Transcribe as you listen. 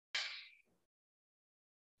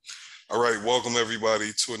All right, welcome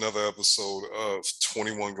everybody to another episode of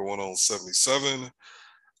 21 going on 77.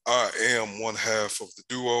 I am one half of the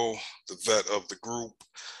duo, the vet of the group.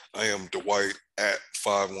 I am Dwight at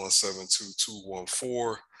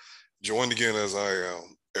 5172214, joined again as I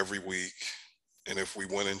am every week. And if we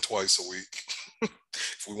win in twice a week,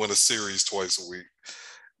 if we win a series twice a week,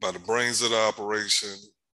 by the brains of the operation,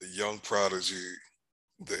 the young prodigy,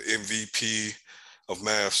 the MVP of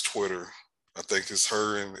Mavs Twitter. I think it's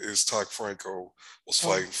her and it's Talk Franco was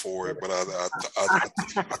fighting for it, but I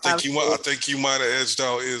think you might have edged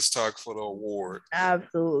out is Talk for the award.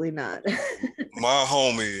 Absolutely not. My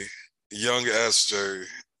homie, young SJ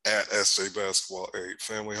at SJ Basketball 8.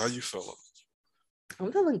 Family, how you feeling?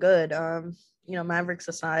 I'm feeling good. Mavericks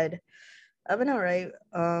aside, I've been all right.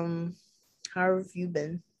 How have you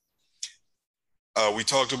been? We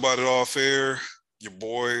talked about it off air. Your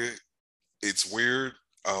boy, it's weird.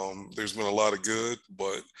 There's been a lot of good,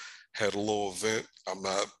 but had a little event I'm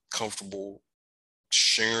not comfortable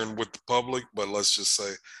sharing with the public, but let's just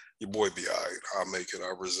say your boy be all right. I'll make it.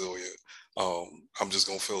 I'm resilient. I'm just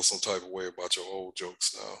gonna feel some type of way about your old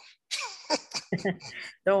jokes now.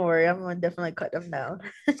 Don't worry, I'm gonna definitely cut them down.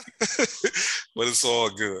 But it's all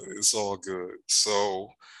good. It's all good. So,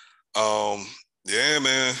 yeah,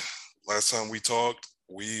 man. Last time we talked,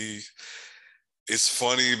 it's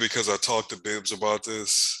funny because I talked to Bibbs about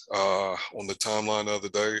this on the timeline the other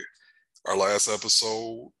day. Our last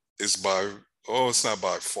episode is it's not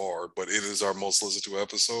by far, but it is our most listened to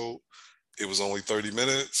episode. It was only 30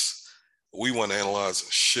 minutes. We weren't analyzing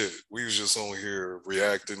shit. We was just on here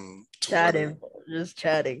reacting to chatting,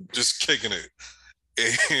 just kicking it.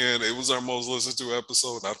 And it was our most listened to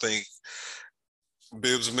episode. And I think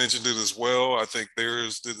Bibbs mentioned it as well. I think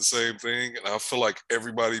theirs did the same thing. And I feel like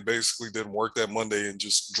everybody basically didn't work that Monday and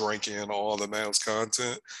just drank in all the Mavs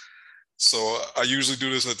content. So I usually do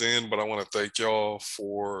this at the end, but I want to thank y'all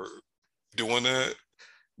for doing that.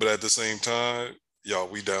 But at the same time, y'all,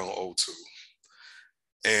 we down 0-2.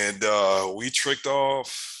 And we tricked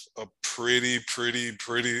off a pretty,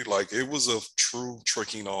 like it was a true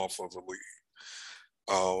tricking off of a lead.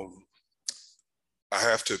 I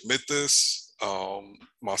have to admit this.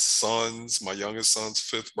 My youngest son's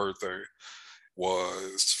 5th birthday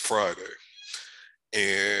was Friday.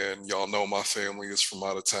 And y'all know my family is from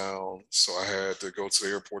out of town. So I had to go to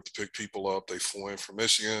the airport to pick people up. They flew in from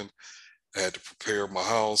Michigan. I had to prepare my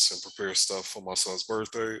house and prepare stuff for my son's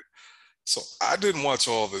birthday. So I didn't watch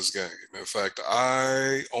all this game. In fact,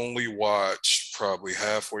 I only watched probably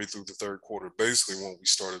halfway through the third quarter, basically when we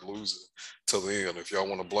started losing till the end. If y'all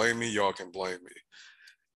want to blame me, y'all can blame me.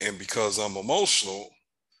 And because I'm emotional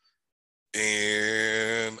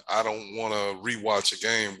and I don't want to rewatch a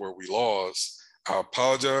game where we lost, I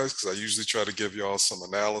apologize because I usually try to give y'all some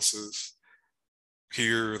analysis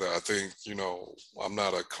here that I think, I'm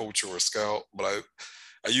not a coach or a scout, but I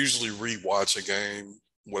usually rewatch a game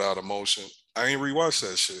without emotion. I ain't rewatched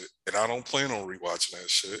that shit, and I don't plan on rewatching that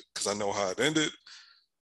shit because I know how it ended.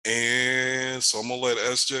 And so I'm gonna let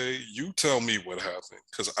SJ, you tell me what happened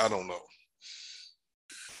because I don't know.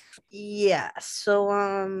 Yeah.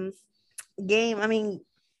 So, game. I mean,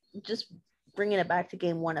 just bringing it back to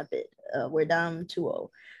game one a bit. We're down 2-0.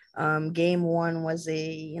 Game one was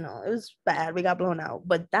it was bad. We got blown out,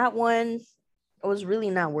 but that one I was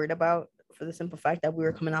really not worried about for the simple fact that we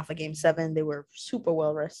were coming off of game seven. They were super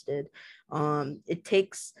well rested. It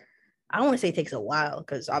takes, I don't want to say it takes a while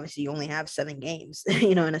because obviously you only have 7 games,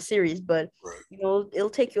 in a series, but Right. it'll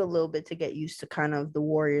take you a little bit to get used to kind of the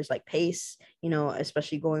Warriors like pace,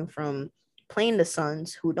 especially going from playing the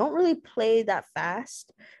Suns who don't really play that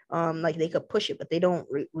fast. Like they could push it, but they don't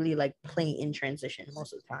really like play in transition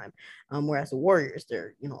most of the time. Whereas the Warriors,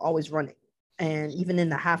 they're, always running. And even in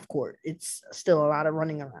the half court, it's still a lot of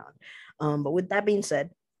running around. But with that being said,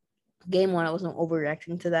 game one, I wasn't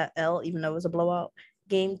overreacting to that L, even though it was a blowout.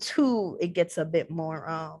 Game two, it gets a bit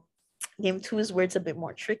more. Game two is where it's a bit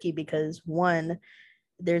more tricky because one,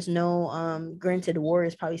 there's no granted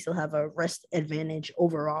Warriors probably still have a rest advantage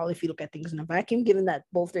overall if you look at things in a vacuum, given that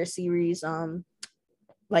both their series,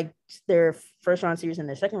 like their first round series and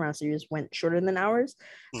their second round series went shorter than ours.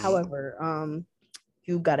 Mm-hmm. However,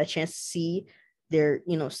 you got a chance to see their,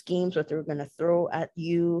 schemes, what they were going to throw at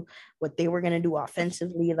you, what they were going to do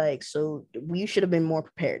offensively. Like, so we should have been more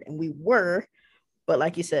prepared, and we were, but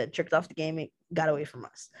like you said, tricked off the game, it got away from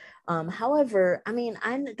us. However, I mean,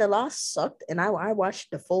 the loss sucked, and I watched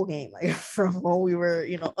the full game, like from when we were,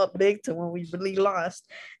 up big to when we really lost,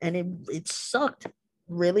 and it sucked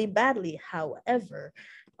really badly. However,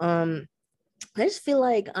 I just feel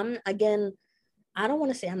like I'm again, I don't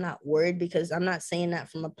want to say I'm not worried, because I'm not saying that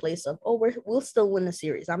from a place of, oh, we'll still win the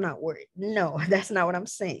series. I'm not worried. No, that's not what I'm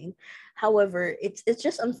saying. However, it's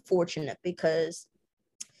just unfortunate because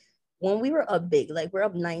when we were up big, like we're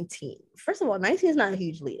up 19. First of all, 19 is not a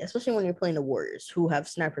huge lead, especially when you're playing the Warriors, who have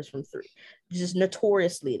snipers from three. Just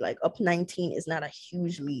notoriously, like up 19 is not a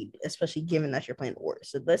huge lead, especially given that you're playing the Warriors.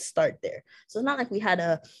 So let's start there. So it's not like we had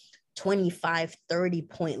a 25, 30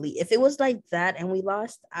 point lead. If it was like that and we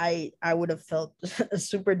lost, I would have felt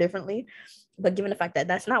super differently. But given the fact that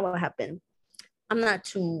that's not what happened, I'm not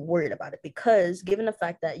too worried about it, because given the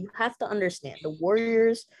fact that you have to understand the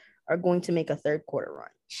Warriors are going to make a third quarter run.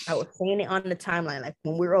 I was saying it on the timeline, like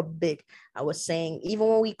when we were up big, I was saying even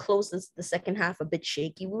when we closed the second half a bit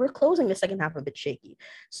shaky, we were closing the second half a bit shaky.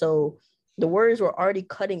 So the Warriors were already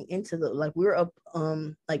cutting into the, like we were up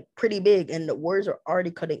like pretty big, and the Warriors are already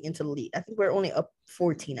cutting into the lead. I think we're only up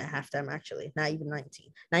 14 at halftime, actually, not even 19.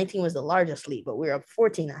 19 was the largest lead, but we were up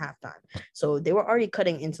 14 at halftime. So they were already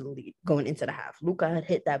cutting into the lead going into the half. Luka had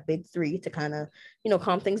hit that big three to kind of,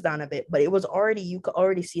 calm things down a bit, but it was already, you could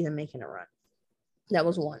already see them making a run. That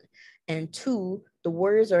was one. And two, the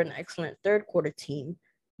Warriors are an excellent third quarter team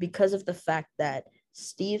because of the fact that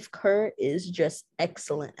Steve Kerr is just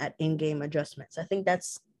excellent at in-game adjustments. I think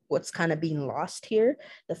that's what's kind of being lost here.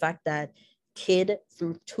 The fact that Kidd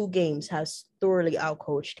through 2 games has thoroughly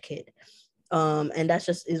outcoached Kidd. And that's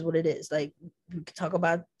just is what it is. Like, we could talk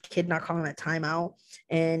about Kidd not calling a timeout,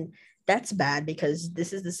 and that's bad because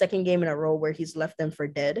this is the second game in a row where he's left them for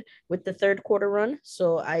dead with the third quarter run.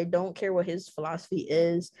 So I don't care what his philosophy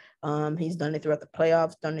is. He's done it throughout the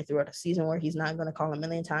playoffs, done it throughout the season where he's not going to call a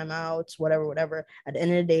million timeouts, whatever. At the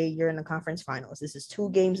end of the day, you're in the conference finals. This is 2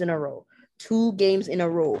 games in a row,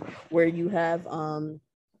 where you have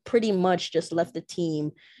pretty much just left the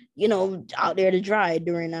team, out there to dry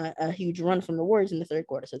during a huge run from the Warriors in the third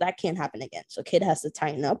quarter. So that can't happen again. So Kidd has to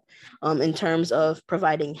tighten up in terms of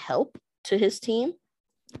providing help to his team.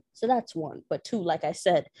 So that's one. But two, like I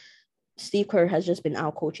said, Steve Kerr has just been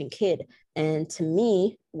out coaching Kidd. And to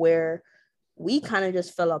me, where we kind of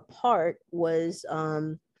just fell apart was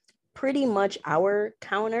pretty much our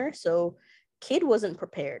counter. So Kidd wasn't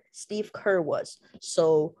prepared. Steve Kerr was.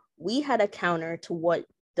 So we had a counter to what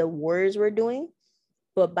the Warriors were doing,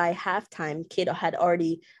 but by halftime, Kerr had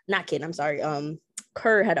already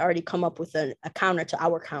come up with a counter to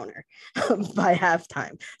our counter by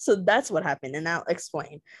halftime. So that's what happened, and I'll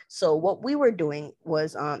explain. So what we were doing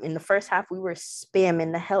was in the first half, we were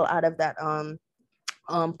spamming the hell out of that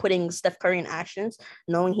putting Steph Curry in actions,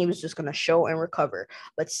 knowing he was just going to show and recover.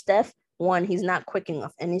 But Steph, one, he's not quick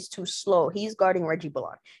enough and he's too slow. He's guarding Reggie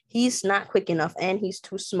Bullock. He's not quick enough and he's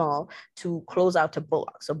too small to close out to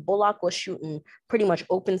Bullock. So Bullock was shooting pretty much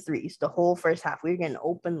open threes the whole first half. We were getting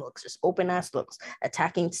open looks, just open ass looks,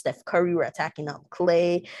 attacking Steph Curry. We're attacking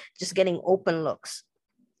Clay, just getting open looks.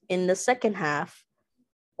 In the second half,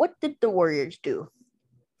 what did the Warriors do?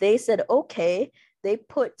 They said, okay, they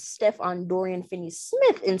put Steph on Dorian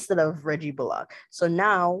Finney-Smith instead of Reggie Bullock. So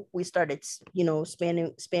now we started,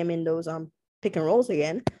 spamming those pick and rolls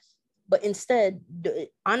again. But instead,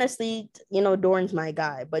 honestly, Dorian's my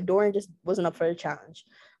guy, but Dorian just wasn't up for the challenge.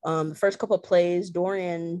 The first couple of plays,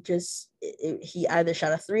 Dorian he either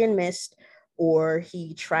shot a three and missed, or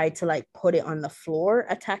he tried to put it on the floor,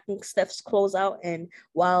 attacking Steph's closeout. And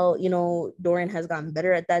while, Dorian has gotten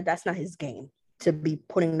better at that, that's not his game, to be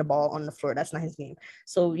putting the ball on the floor. That's not his game.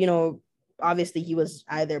 So, obviously he was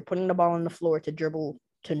either putting the ball on the floor to dribble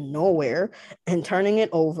to nowhere and turning it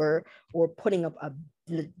over, or putting up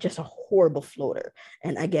just a horrible floater.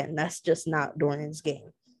 And again, that's just not Dorian's game.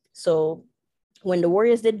 So when the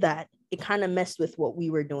Warriors did that, it kind of messed with what we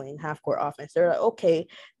were doing, half court offense. They're like, okay,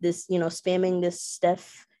 this, spamming this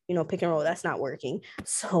Steph, pick and roll, that's not working.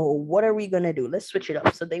 So what are we going to do? Let's switch it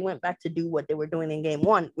up. So they went back to do what they were doing in game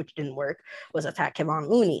one, which didn't work, was attack Kevon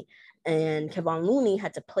Looney. And Kevon Looney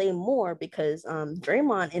had to play more because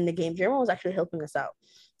Draymond in the game, Draymond was actually helping us out.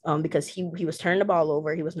 Because he was turning the ball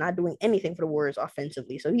over. He was not doing anything for the Warriors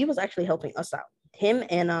offensively. So he was actually helping us out. Him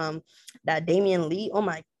and that Damian Lee, oh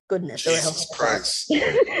my goodness. Jesus Christ.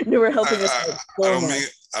 They were helping us out.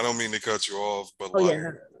 I don't mean to cut you off, but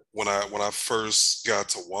when I first got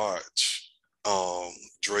to watch,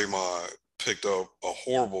 Draymond picked up a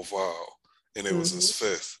horrible foul, and it was his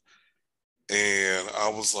fifth. And I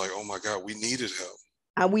was like, oh my God, we needed him.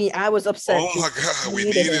 I was upset. Oh my God, we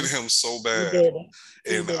needed him so bad.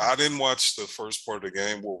 And I didn't watch the first part of the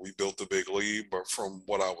game where we built the big lead, but from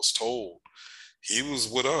what I was told, he was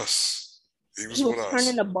with us. He was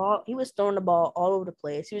turning the ball. He was throwing the ball all over the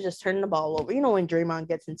place. He was just turning the ball over. When Draymond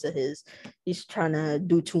gets into he's trying to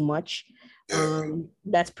do too much. Yeah.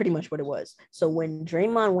 That's pretty much what it was. So when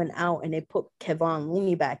Draymond went out and they put Kevon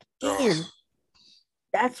Looney back in, Oh,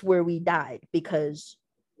 that's where we died because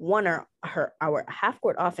one, our half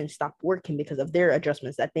court offense stopped working because of their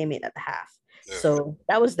adjustments that they made at the half. yeah. So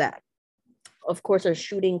that was that. Of course, our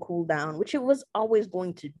shooting cooled down, which it was always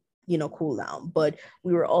going to, cool down, but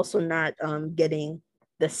we were also not getting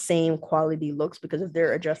the same quality looks because of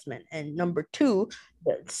their adjustment. And number two,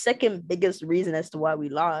 the second biggest reason as to why we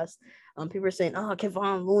lost, people are saying, oh,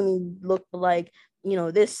 Kevon Looney looked like,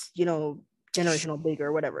 this, generational big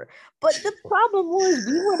or whatever. But the problem was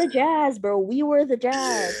we were the Jazz, bro. We were the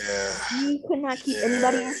Jazz. Yeah. We could not keep Yeah.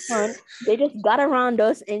 anybody in front. They just got around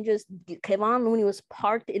us and just Kevon Looney was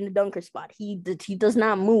parked in the dunker spot. He does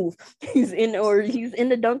not move. He's in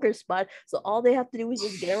the dunker spot. So all they have to do is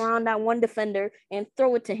just get around that one defender and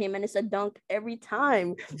throw it to him, and it's a dunk every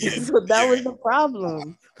time. So that Yeah. was the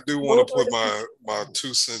problem. I do want Those to were put the, my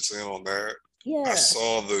 2 cents in on that. I yeah.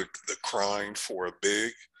 saw the crying for a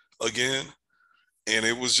big again, and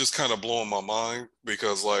it was just kind of blowing my mind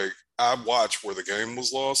because like I watched where the game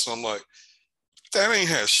was lost, and I'm like, that ain't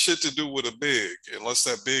has shit to do with a big unless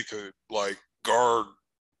that big could like guard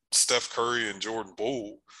Steph Curry and Jordan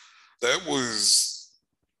Poole. That was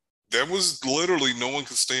literally no one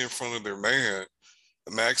could stay in front of their man.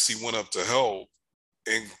 Maxey went up to help,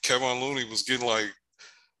 and Kevin Looney was getting like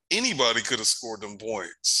anybody could have scored them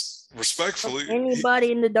points. Respectfully,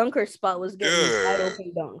 Anybody in the dunker spot was getting wide yeah,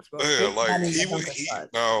 open dunks, bro. yeah, like Anybody in he the would. dunker spot.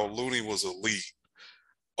 Now Looney was elite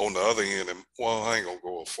on the other end, and well, I ain't gonna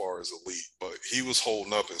go as far as elite, but he was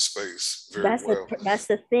holding up in space very well. That's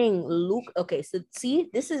the thing, Luke. Okay, so see,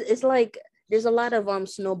 this is it's like there's a lot of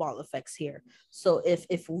snowball effects here. So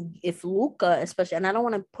if Luka, especially, and I don't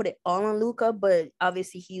want to put it all on Luka, but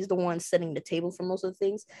obviously he's the one setting the table for most of the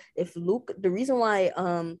things. If Luke, the reason why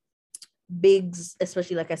bigs,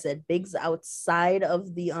 especially like I said, bigs outside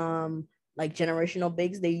of the like generational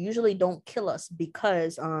bigs, they usually don't kill us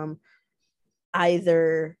because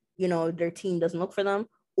either their team doesn't look for them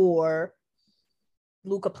or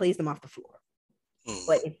Luka plays them off the floor.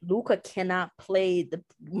 But if Luka cannot play,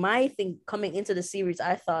 my thing coming into the series,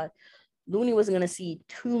 I thought Looney wasn't going to see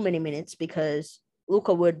too many minutes because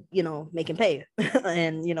Luka would, make him pay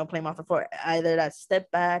and, play him off the floor. Either that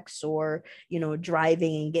step backs or,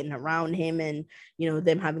 driving and getting around him and,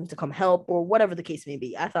 them having to come help or whatever the case may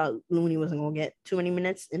be. I thought Looney wasn't going to get too many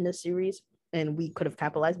minutes in this series, and we could have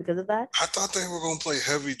capitalized because of that. I thought they were gonna play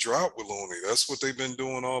heavy drop with Looney. That's what they've been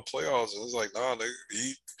doing all playoffs. And it's like, nah,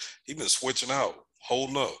 he been switching out,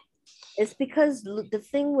 holding up. It's because the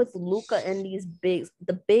thing with Luka and these bigs,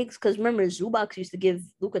 because remember Zubac used to give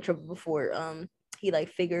Luka trouble before he like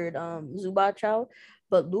figured Zubac out,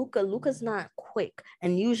 but Luka's not quick,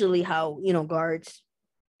 and usually how guards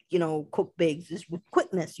cook bigs is with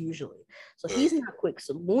quickness usually. So he's not quick.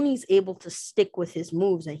 So Looney's able to stick with his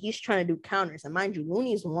moves and he's trying to do counters. And mind you,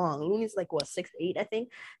 Looney's long. Looney's like what 6'8", I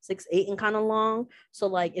think, 6'8" and kind of long. So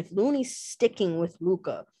like if Looney's sticking with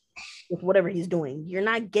Luka, with whatever he's doing, you're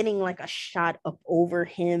not getting like a shot up over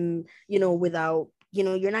him, without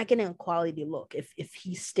you're not getting a quality look if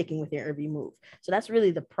he's sticking with your every move. So that's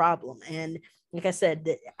really the problem. And like I said,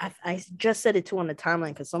 I just said it too on the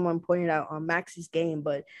timeline because someone pointed out on Maxey's game,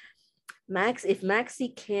 but if Maxey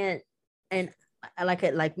can't, and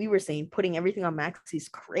like we were saying, putting everything on Maxey's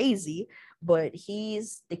crazy, but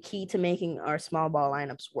he's the key to making our small ball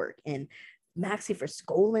lineups work. And Maxey for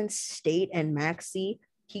Golden State and Maxey,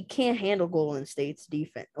 he can't handle Golden State's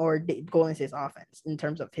defense or Golden State's offense in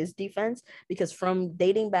terms of his defense, because from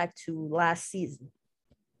dating back to last season,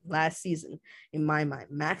 in my mind,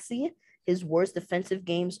 Maxey, his worst defensive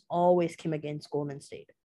games always came against Golden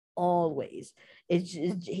State. Always.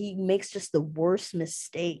 He makes just the worst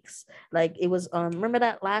mistakes. Like it was remember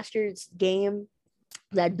that last year's game,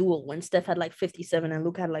 that duel when Steph had like 57 and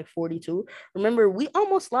Luke had like 42. Remember, we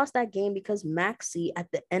almost lost that game because Maxey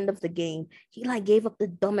at the end of the game, he like gave up the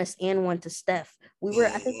dumbest and one to Steph.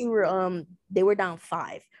 They were down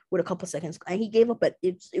 5 with a couple seconds and he gave up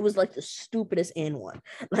it was like the stupidest and one.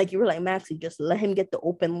 Like you were like, Maxey, just let him get the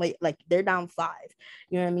open late. Like they're down 5.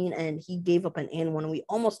 You know what I mean? And he gave up an and one and we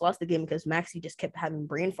almost lost the game because Maxey just kept having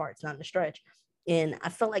brain farts down the stretch. And I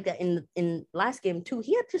felt like that in last game too.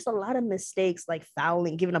 He had just a lot of mistakes, like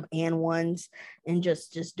fouling, giving up and ones, and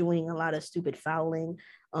just doing a lot of stupid fouling.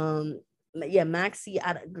 Yeah, Maxey.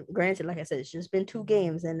 Granted, like I said, it's just been 2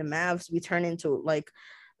 games, and the Mavs we turn into like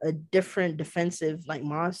a different defensive like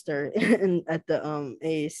monster at the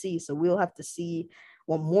AAC. So we'll have to see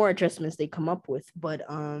what more adjustments they come up with. But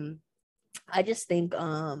I just think,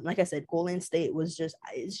 like I said, Golden State was just,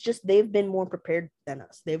 it's just they've been more prepared than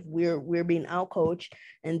us. We're being out coached,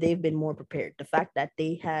 and they've been more prepared. The fact that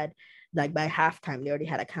they had, like, by halftime they already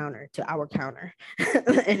had a counter to our counter,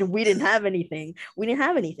 and we didn't have anything. We didn't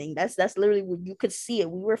have anything. That's literally what you could see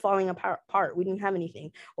it. We were falling apart. We didn't have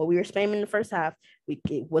anything. What we were spamming in the first half,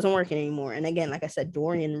 it wasn't working anymore. And again, like I said,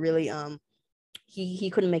 Dorian really he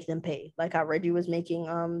couldn't make them pay. Like how Reggie was making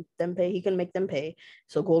them pay, he couldn't make them pay.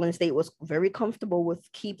 So Golden State was very comfortable with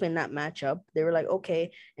keeping that matchup. They were like,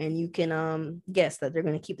 okay, and you can guess that they're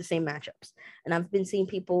gonna keep the same matchups. And I've been seeing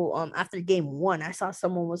people after game one, I saw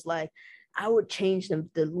someone was like, I would change the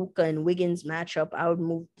Luka and Wiggins matchup. I would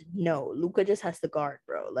move. No, Luka just has to guard,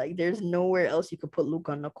 bro. Like there's nowhere else you could put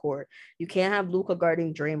Luka on the court. You can't have Luka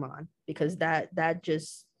guarding Draymond, because that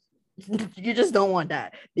just you just don't want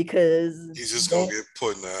that, because He's just gonna get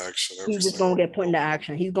put into action. he's just gonna get put into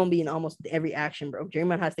action. He's gonna be in almost every action, bro.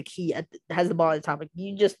 Draymond has the key has the ball at the top.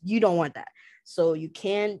 You don't want that. So you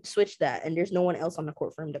can switch that, and there's no one else on the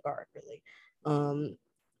court for him to guard, really.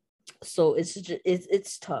 So it's just,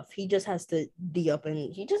 it's tough. He just has to D up,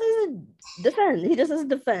 and he just has to defend. He just has to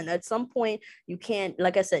defend. At some point, you can't,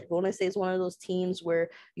 like I said, Golden State is one of those teams where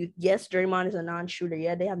yes, Draymond is a non-shooter.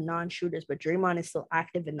 Yeah, they have non-shooters, but Draymond is still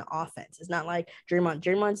active in the offense. It's not like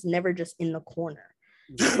Draymond's never just in the corner.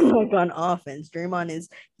 Like on offense,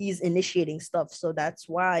 he's initiating stuff. So that's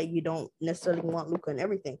why you don't necessarily want Luka and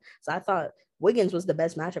everything. So I thought Wiggins was the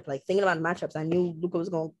best matchup. Like thinking about matchups, I knew Luka was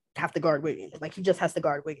going to have to guard Wiggins. Like he just has to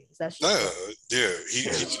guard Wiggins. That's just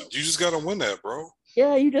you just got to win that, bro.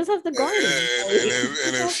 Yeah, you just have to guard him.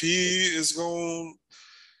 And if he is going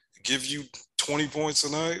to give you 20 points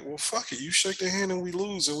a night, well, fuck it. You shake the hand and we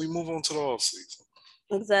lose, and we move on to the offseason.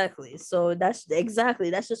 Exactly. So that's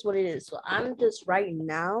just what it is. So I'm just right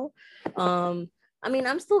now, I mean,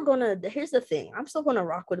 here's the thing, I'm still gonna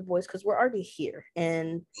rock with the boys because we're already here.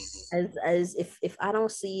 And as if I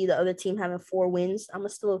don't see the other team having 4 wins, I'm gonna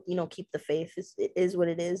still, keep the faith. It is what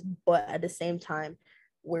it is. But at the same time,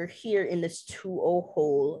 we're here in this 2-0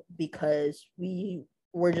 hole because we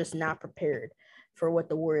were just not prepared for what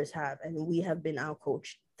the Warriors have, and we have been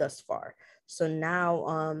outcoached thus far. So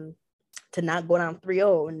now, to not go down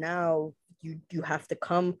 3-0, now you have to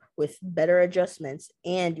come with better adjustments,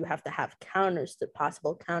 and you have to have counters to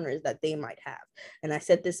possible counters that they might have. And I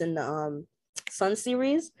said this in the Sun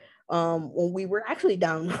series, when we were actually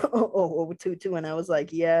down over 2-2, and I was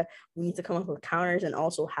like, yeah, we need to come up with counters and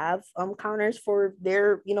also have counters for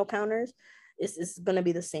their counters. It's going to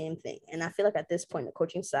be the same thing. And I feel like at this point the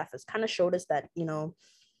coaching staff has kind of showed us that they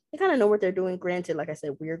kind of know what they're doing. Granted, like I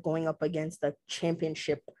said, we're going up against the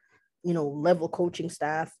championship level coaching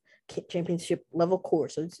staff, championship level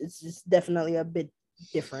course. So it's definitely a bit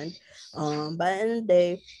different. But at the end of the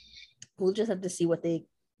day, we'll just have to see what they,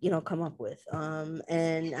 come up with.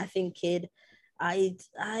 And I think Kid, I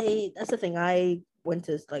that's the thing. I went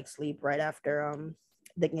to like sleep right after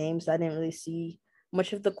the games. I didn't really see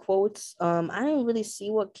much of the quotes. I didn't really see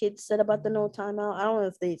what Kid said about the no timeout. I don't know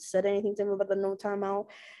if they said anything to him about the no timeout.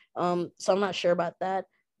 So I'm not sure about that,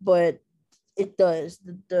 but it does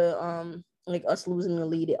the like us losing the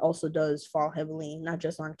lead, it also does fall heavily not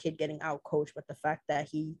just on Kid getting out coached, but the fact that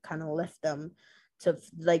he kind of left them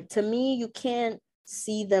to me, you can't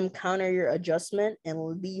see them counter your adjustment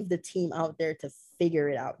and leave the team out there to figure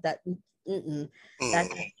it out. That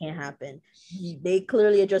can't happen. They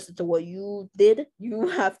clearly adjusted to what you did. You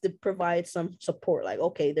have to provide some support, like,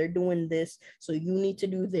 okay, they're doing this, so you need to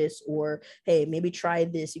do this, or hey, maybe try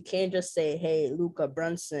this. You can't just say, hey, Luka,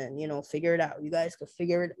 Brunson, figure it out. You guys could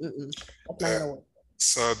figure it. That's not gonna work.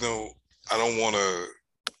 So I don't want to.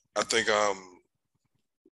 I think I'm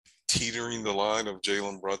teetering the line of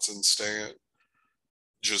Jalen Brunson's stand,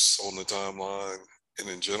 just on the timeline and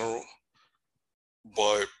in general.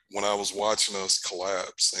 But when I was watching us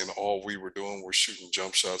collapse and all we were doing was shooting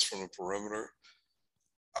jump shots from the perimeter,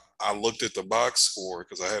 I looked at the box score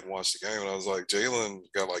because I hadn't watched the game, and I was like, Jalen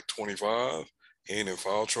got like 25. He ain't in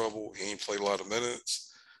foul trouble. He ain't played a lot of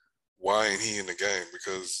minutes. Why ain't he in the game?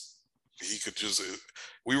 Because he could just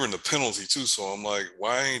 – we were in the penalty too, so I'm like,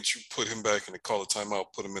 why ain't you put him back and call a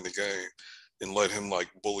timeout, put him in the game, and let him like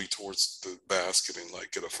bully towards the basket and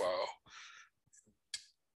like get a foul?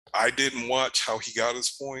 I didn't watch how he got his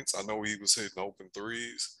points. I know he was hitting open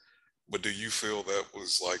threes, but do you feel that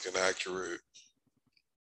was like an accurate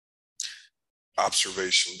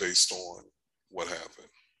observation based on what happened?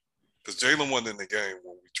 Because Jalen wasn't in the game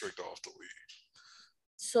when we tricked off the lead.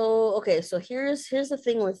 So, okay, so here's the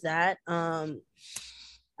thing with that.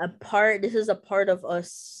 This is a part of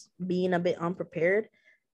us being a bit unprepared.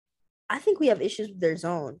 I think we have issues with their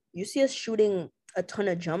zone. You see us shooting a ton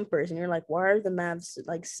of jumpers, and you're like, why are the Mavs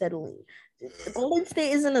like settling? The Golden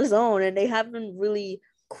State is in a zone, and they haven't really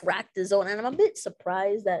cracked the zone. And I'm a bit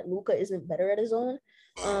surprised that Luka isn't better at his zone.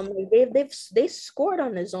 Like they scored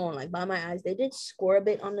on the zone, like by my eyes, they did score a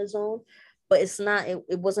bit on the zone, but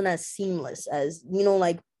it wasn't as seamless as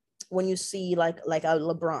like when you see like a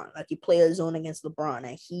LeBron, like you play a zone against LeBron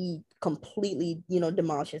and he completely,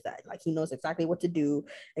 demolishes that. Like he knows exactly what to do,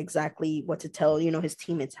 exactly what to tell, his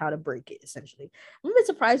teammates how to break it, essentially. I'm a bit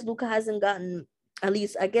surprised Luka hasn't gotten, at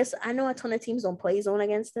least I guess I know a ton of teams don't play zone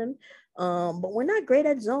against him. But we're not great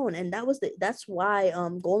at zone. And that's why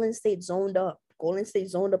Golden State zoned up. Golden State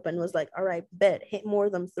zoned up and was like, all right, bet, hit more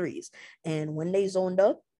of them threes. And when they zoned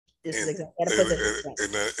up, this is exactly how to put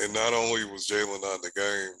it. And not only was Jalen not in the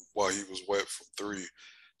game while he was wet from three,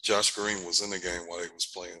 Josh Green was in the game while he was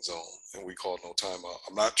playing zone, and we called no timeout.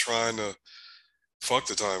 I'm not trying to fuck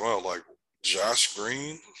the timeout, like Josh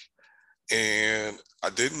Green. And I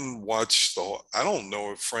didn't watch I don't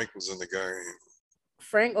know if Frank was in the game.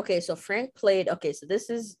 Frank, okay, so Frank played. Okay, so this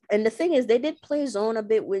is, and the thing is, they did play zone a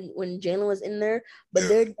bit when Jalen was in there, but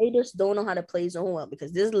they just don't know how to play zone well,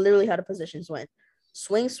 because this is literally how the positions went.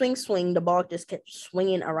 Swing, swing, swing. The ball just kept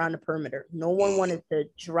swinging around the perimeter. No one wanted to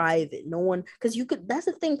drive it. No one, because you could. That's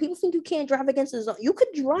the thing. People think you can't drive against the zone. You could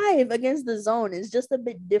drive against the zone. It's just a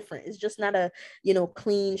bit different. It's just not a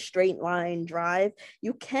clean straight line drive.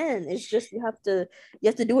 You can. It's just you have to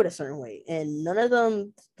do it a certain way. And none of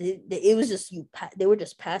them. It was just they were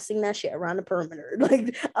just passing that shit around the perimeter.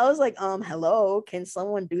 Like I was like, hello, can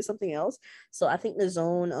someone do something else? So I think the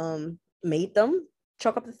zone made them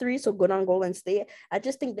chalk up the three. So good on Golden State. I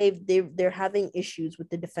just think they're having issues with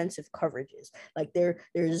the defensive coverages. Like they're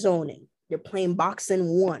zoning. They're playing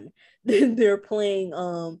boxing one. They're playing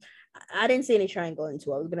I didn't say any triangle in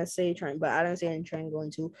two. I was gonna say triangle, but I didn't say any triangle in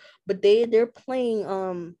two. But they're playing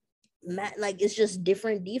like it's just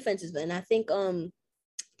different defenses. And I think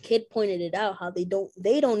Kid pointed it out how they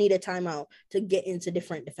don't need a timeout to get into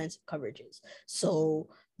different defensive coverages. So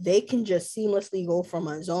they can just seamlessly go from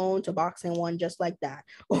a zone to boxing one just like that,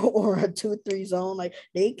 or a 2-3 zone. Like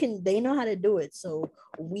they know how to do it. So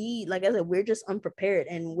like I said, we're just unprepared.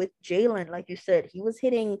 And with Jalen, like you said, he was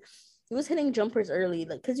hitting jumpers early,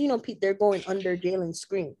 like because they're going under Jalen's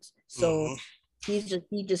screens. So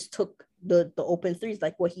he just took the open threes,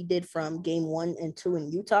 like what he did from game 1 and 2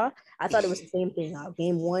 in Utah. I thought it was the same thing.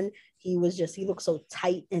 Game 1, he looked so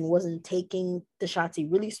tight and wasn't taking the shots he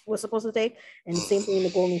really was supposed to take. And the same thing in the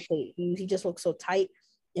Golden State. He just looked so tight.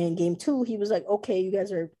 In game 2, he was like, okay, you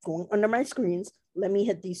guys are going under my screens. Let me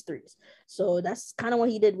hit these threes. So that's kind of what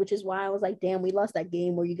he did, which is why I was like, damn, we lost that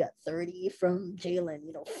game where you got 30 from Jalen,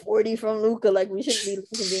 40 from Luka. Like we shouldn't be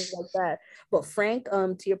losing games like that. But Frank,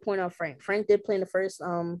 to your point on Frank did play in the first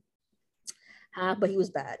half, but he was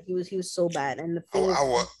bad. He was so bad. And the thing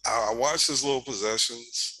I watched his little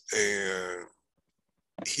possessions, and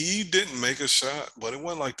he didn't make a shot, but it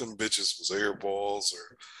wasn't like them bitches was air balls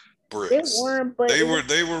or bricks. They weren't, but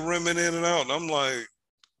they were rimming in and out, and I'm like,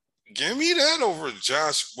 give me that over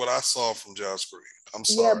what I saw from Josh Green. I'm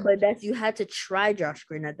sorry. Yeah, but you had to try Josh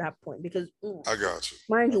Green at that point, because I got you.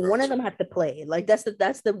 Mind you, one of them had to play. Like that's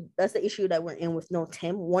the issue that we're in with no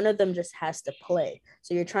Tim. One of them just has to play.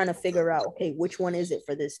 So you're trying to figure out, okay, which one is it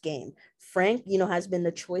for this game? Frank, has been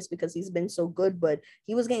the choice because he's been so good, but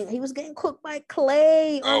he was getting cooked by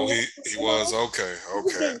Clay. Oh, he was okay.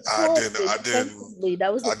 I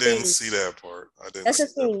didn't see that part. That's the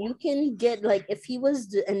thing. You can get, like, if he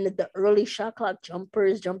was in the early shot clock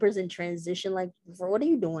jumpers in transition, like, what are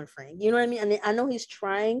you doing, Frank? You know what I mean? And I know he's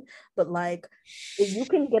trying, but like, if you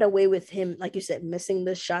can get away with him, like you said, missing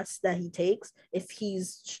the shots that he takes, if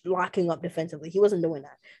he's locking up defensively, he wasn't doing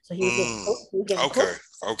that. So he was getting cooked.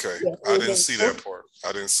 Okay. Yeah, I didn't see that part.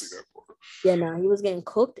 Yeah, no, he was getting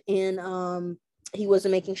cooked, and he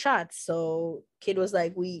wasn't making shots. So Kid was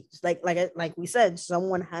like, we said,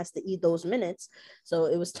 someone has to eat those minutes. So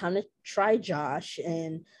it was time to try Josh,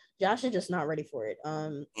 and Josh is just not ready for it.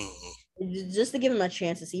 Just to give him a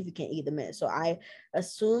chance to see if he can eat the minutes. So I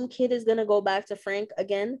assume Kid is gonna go back to Frank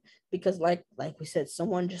again, because like we said,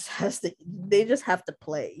 someone just they just have to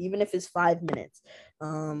play, even if it's 5 minutes.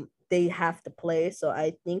 They have to play. So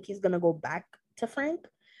I think he's gonna go back to Frank.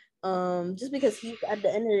 Just because he's, at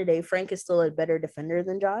the end of the day, Frank is still a better defender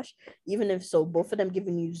than Josh. Even if so, both of them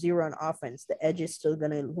giving you 0 on offense, the edge is still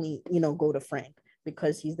gonna go to Frank,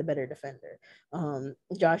 because he's the better defender.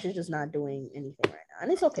 Josh is just not doing anything right now,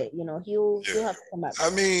 and it's okay. He'll have to come back. I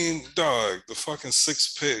mean, dog, the fucking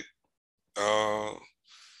 6th pick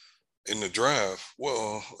in the draft.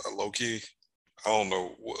 Well, low key, I don't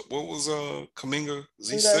know what was Kaminga? Is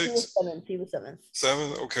he And he was six, seventh. He was seventh.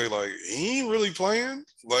 seven? Okay, like he ain't really playing.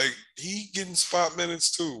 Like he getting spot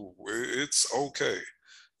minutes too. It's okay.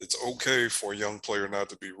 It's okay for a young player not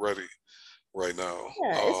to be ready right now.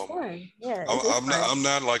 Yeah, it's fine. Yeah, it's I'm not. fine. I'm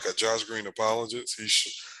not like a Josh Green apologist. He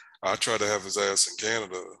should. I try to have his ass in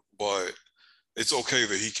Canada, but it's okay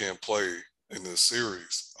that he can't play in this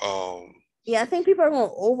series. Yeah, I think people are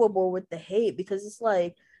going overboard with the hate because it's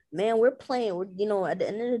like, man, we're playing. At the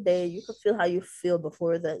end of the day, you can feel how you feel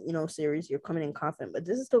before the series. You're coming in confident, but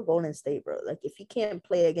this is still Golden State, bro. Like, if he can't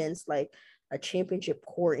play against like a championship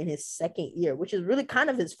core in his second year, which is really kind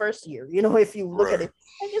of his first year, if you look at right. it,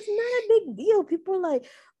 like it's not a big deal. People are like,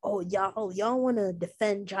 y'all want to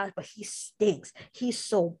defend Josh, but he stinks. He's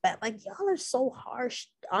so bad. Like, y'all are so harsh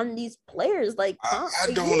on these players. Like, I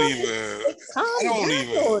like, don't even. I calm don't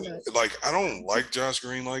even down. like. I don't like Josh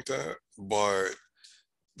Green like that. But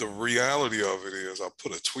the reality of it is, I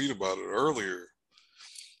put a tweet about it earlier.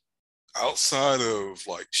 Outside of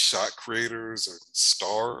like shot creators and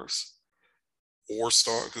stars,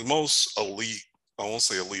 because most elite, I won't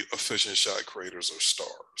say elite, efficient shot creators are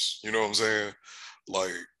stars. You know what I'm saying?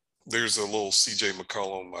 Like, there's a little CJ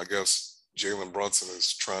McCollum, I guess Jalen Brunson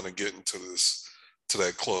is trying to get to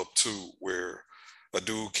that club too, where a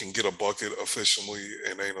dude can get a bucket efficiently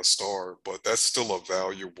and ain't a star, but that's still a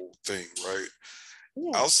valuable thing, right?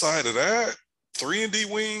 Yeah. Outside of that, 3 and D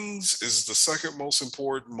wings is the second most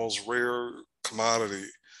important, most rare commodity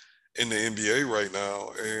in the NBA right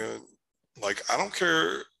now. And like, I don't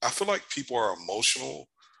care. I feel like people are emotional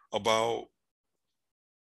about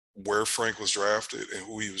where Frank was drafted and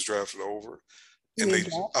who he was drafted over. You And mean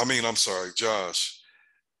that? I'm sorry, Josh,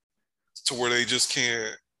 to where they just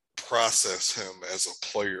can't process him as a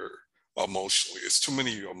player emotionally. It's too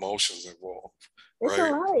many emotions involved, It's a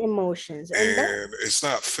right? lot of emotions, and that And it's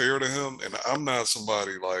not fair to him. And I'm not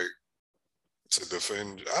somebody like to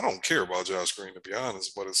defend. I don't care about Josh Green, to be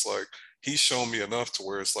honest, but it's like he's shown me enough to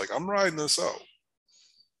where it's like I'm riding this out.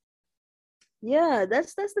 yeah,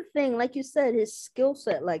 that's the thing. Like you said, his skill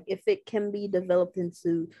set, like if it can be developed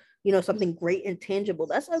into something great and tangible,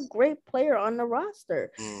 that's a great player on the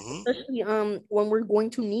roster. Mm-hmm. Especially when we're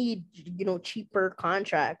going to need cheaper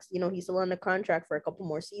contracts. He's still on the contract for a couple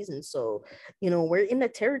more seasons, so we're in the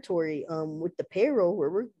territory with the payroll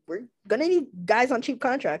where we're gonna need guys on cheap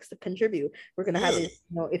contracts to contribute. We're gonna have Yeah. his,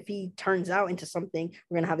 if he turns out into something,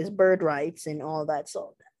 we're gonna have his bird rights and all that.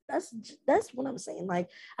 So that's that's what I'm saying. Like,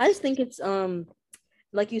 I just think it's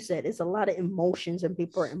like you said, it's a lot of emotions and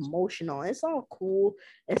people are emotional. It's all cool,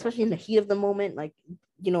 especially in the heat of the moment. Like,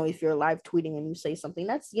 if you're live tweeting and you say something,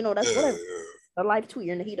 that's Yeah. whatever. A live tweet,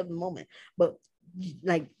 you're in the heat of the moment. But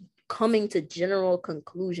like coming to general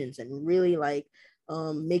conclusions and really like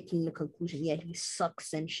making the conclusion, yeah, he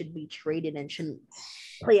sucks and should be traded and shouldn't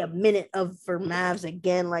play a minute of for Mavs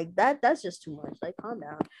again. Like that's just too much. Like, calm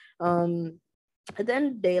down. At the end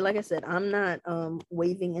of the day, like I said, I'm not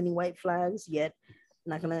waving any white flags yet. I'm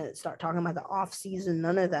not gonna start talking about the off season,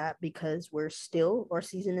 none of that, because our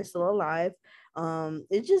season is still alive.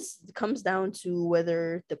 It just comes down to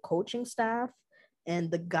whether the coaching staff and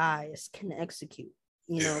the guys can execute.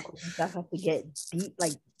 Yeah. Staff have to get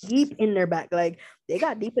deep in their back. Like, they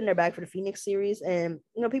got deep in their back for the Phoenix series, and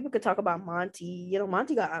people could talk about Monty.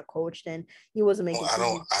 Monty got out coached and he wasn't Well, making too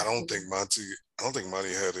many. I don't think Monty. I don't think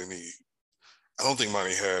Monty had any. I don't think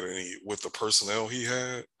Monty had any with the personnel he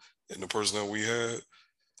had and the personnel we had.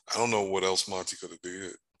 I don't know what else Monty could have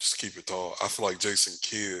did. Just keep it tall. I feel like Jason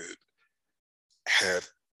Kidd had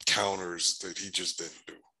counters that he just didn't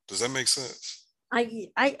do. Does that make sense?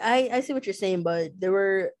 I see what you're saying, but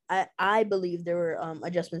I believe there were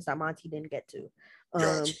adjustments that Monty didn't get to.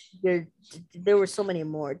 Gotcha. There were so many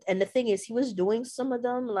more, and the thing is, he was doing some of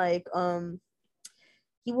them like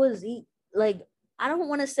he like, I don't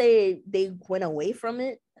want to say they went away from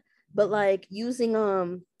it, but like using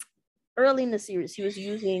early in the series he was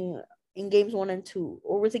using in games 1 and 2,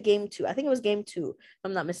 or was it game 2? I think it was game 2, if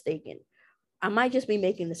I'm not mistaken. I might just be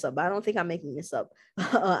making this up, but I don't think I'm making this up.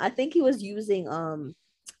 I think he was using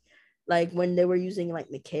like when they were using like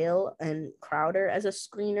Mikal and Crowder as a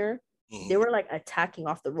screener, they Mm-hmm. were like attacking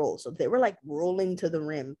off the roll. So they were like rolling to the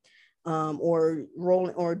rim, or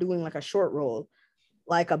rolling or doing like a short roll,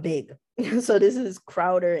 like a big. So this is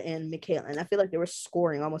Crowder and Mikal, and I feel like they were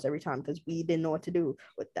scoring almost every time because we didn't know what to do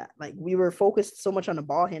with that. Like, we were focused so much on the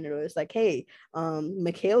ball handler. It's like, hey,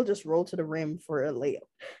 Mikal just rolled to the rim for a layup,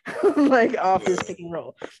 like off his Yeah. pick and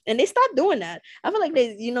roll, and they stopped doing that. I feel like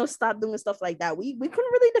they, stopped doing stuff like that. We couldn't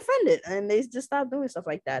really defend it, and they just stopped doing stuff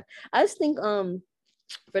like that. I just think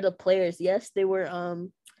for the players, yes, they were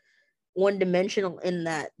one-dimensional in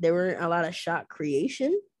that there weren't a lot of shot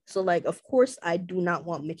creation. So like, of course, I do not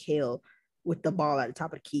want Mikhail with the ball at the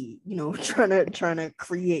top of the key, trying to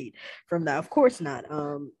create from that. Of course not.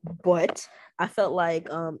 But I felt like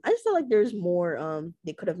I just felt like there's more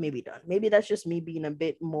they could have maybe done. Maybe that's just me being a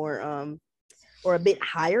bit more or a bit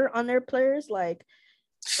higher on their players. Like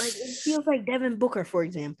it feels like Devin Booker, for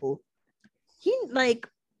example. He like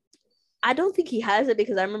I don't think he has it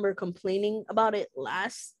because I remember complaining about it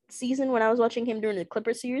last season when I was watching him during the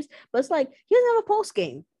Clippers series. But it's like he doesn't have a post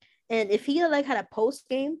game, and if he had a post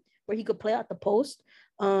game where he could play out the post,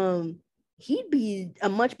 he'd be a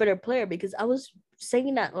much better player. Because I was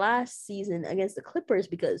saying that last season against the Clippers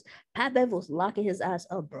because Pat Bev was locking his ass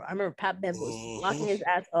up, bro. I remember Pat Bev was locking his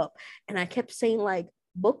ass up, and I kept saying like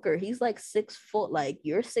Booker, he's like 6 foot, like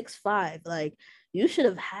you're 6'5", like you should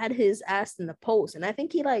have had his ass in the post. And I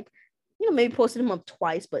think he maybe posted him up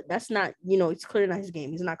twice, but that's not, it's clearly not his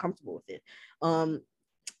game. He's not comfortable with it.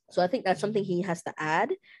 So I think that's something he has to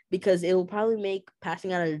add because it will probably make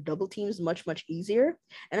passing out of the double teams much, much easier.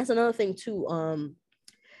 And that's another thing too.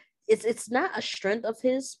 It's not a strength of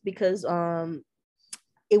his because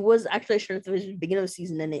it was actually a strength of his beginning of the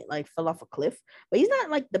season and it like fell off a cliff. But he's not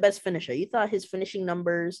like the best finisher. You thought his finishing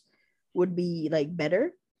numbers would be like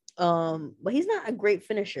better. But he's not a great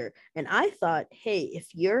finisher. And I thought, hey, if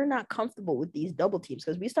you're not comfortable with these double teams,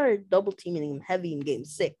 because we started double teaming him heavy in game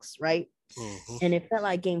 6, right? Mm-hmm. And it felt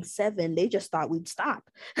like game 7, they just thought we'd stop.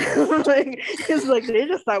 It's like they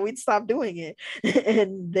just thought we'd stop doing it.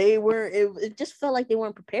 And it just felt like they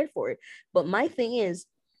weren't prepared for it. But my thing is,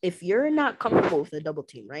 if you're not comfortable with the double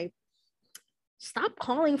team, right? Stop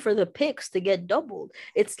calling for the picks to get doubled.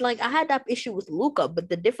 It's like I had that issue with Luka, but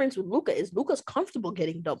the difference with Luka is Luka's comfortable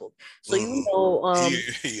getting doubled. So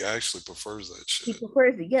he actually prefers that shit. He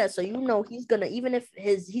prefers it, yeah. So he's gonna, even if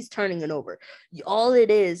he's turning it over. All it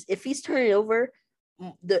is, if he's turning it over,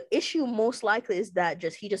 the issue most likely is that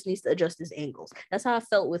he just needs to adjust his angles. That's how I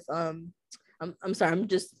felt with I'm sorry, I'm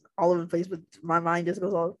just all over the place, but my mind just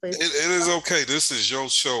goes all over the place. It is okay. This is your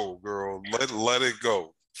show, girl. Let it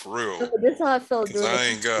go. For real. This is how I felt during I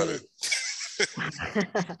ain't got it.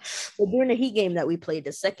 But during the Heat game that we played,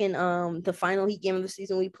 the final Heat game of the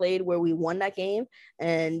season we played, where we won that game,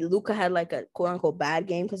 and Luka had like a quote unquote bad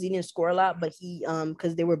game because he didn't score a lot, but he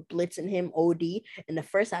because they were blitzing him OD. In the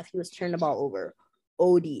first half, he was turning the ball over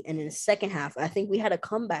OD, and in the second half, I think we had a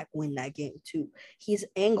comeback win that game too. His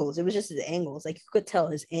angles, it was just his angles, like you could tell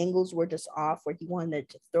his angles were just off where he wanted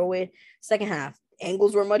to throw it. Second half,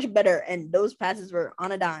 angles were much better and those passes were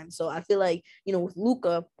on a dime. So I feel like, with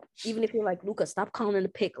Luka, even if you're like, Luka, stop calling the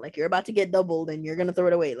pick, like you're about to get doubled and you're gonna throw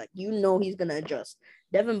it away, like he's gonna adjust.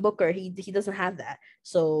 Devin Booker, he doesn't have that.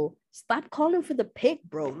 So stop calling for the pick,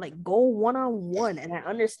 bro. Like go one-on-one. And I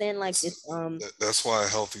understand like it's that's why a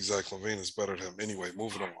healthy Zach LaVine is better than him. Anyway,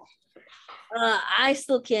 moving on. I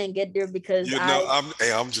still can't get there because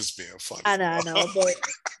I'm just being funny. I know,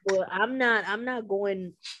 but I'm not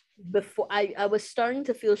going. Before I was starting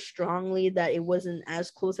to feel strongly that it wasn't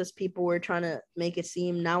as close as people were trying to make it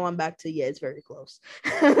seem. Now I'm back to it's very close.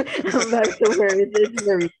 I'm back to where it's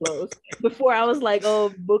very close. Before I was like,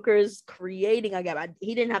 oh, Booker's creating a gap.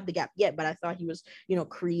 He didn't have the gap yet, but I thought he was,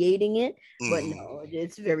 creating it. But no,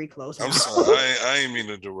 it's very close. I'm sorry, I ain't mean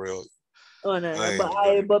to derail you. Oh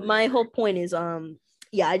no, but my whole point is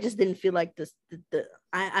I just didn't feel like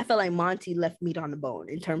I felt like Monty left meat on the bone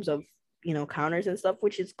in terms of counters and stuff,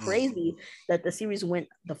 which is crazy that the series went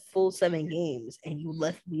the full 7 games and you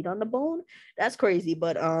left meat on the bone. That's crazy.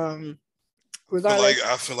 But regardless,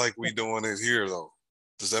 I feel like we doing it here though.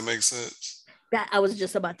 Does that make sense? That I was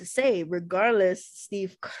just about to say. Regardless,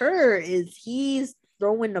 Steve Kerr he's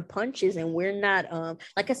throwing the punches and we're not.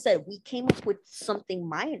 Like I said, we came up with something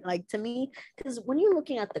minor. Like to me, because when you're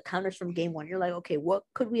looking at the counters from game 1, you're like, okay, what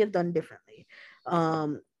could we have done differently?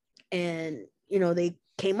 And they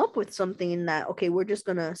came up with something that, okay, we're just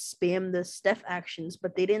gonna spam the Steph actions,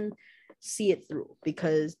 but they didn't see it through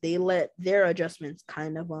because they let their adjustments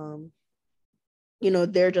kind of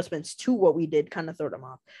their adjustments to what we did kind of throw them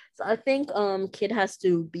off. So I think Kid has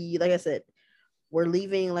to be, like I said, we're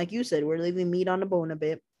leaving, like you said, we're leaving meat on the bone a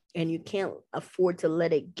bit, and you can't afford to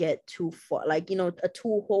let it get too far. Like a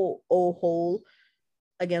 2-0 hole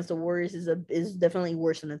against the Warriors is definitely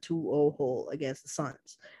worse than a 2-0 hole against the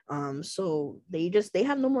Suns. So they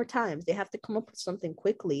have no more time. They have to come up with something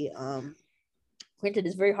quickly. Granted,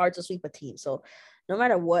 it's very hard to sweep a team. So no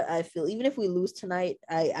matter what, I feel, even if we lose tonight,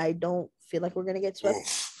 I don't feel like we're gonna get swept.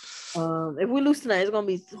 If we lose tonight, it's gonna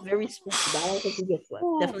be very swept. I don't think we get swept.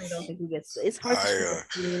 Definitely don't think we get swept. It's hard.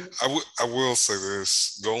 I will say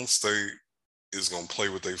this: Golden State is gonna play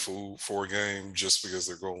with their food for a game just because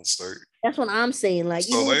they're Golden State. That's what I'm saying. Like,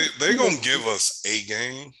 so they gonna give us a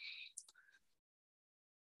game.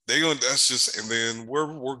 That's just, and then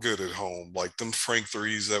we're good at home. Like them Frank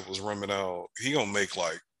threes that was running out, he gonna make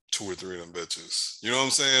like 2 or 3 of them bitches. You know what I'm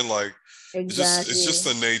saying? Like exactly. it's just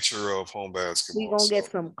the nature of home basketball. We gonna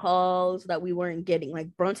get some calls that we weren't getting, like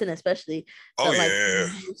Brunson especially. Oh yeah,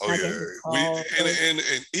 and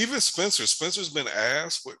even Spencer's been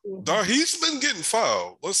asked, but dog, he's been getting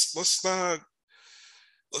fouled. Let's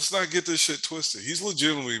not get this shit twisted. He's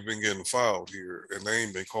legitimately been getting fouled here, and they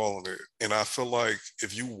ain't been calling it. And I feel like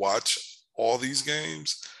if you watch all these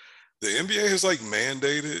games, the NBA has like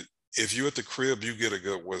mandated if you at the crib, you get a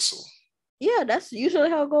good whistle. Yeah, that's usually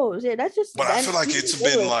how it goes. Yeah, that's just. But I feel like it's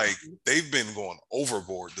been like they've been going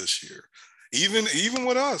overboard this year. Even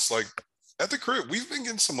with us, like at the crib, we've been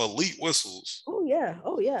getting some elite whistles. Oh yeah.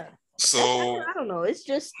 So I don't know. It's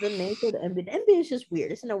just the nature of the NBA. The NBA is just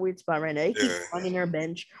weird. It's in a weird spot right now. They keep running our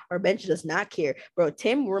bench. Our bench does not care, bro.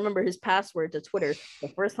 Tim, remember his password to Twitter the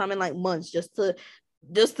first time in like months, just to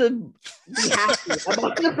be happy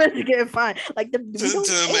about the bench getting fined. Like Tim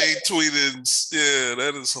tweeted, yeah,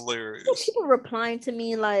 that is hilarious. People replying to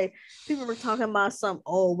me like people were talking about some.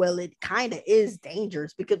 Oh well, it kind of is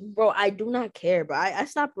dangerous because, bro, I do not care. But I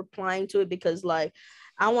stopped replying to it because like.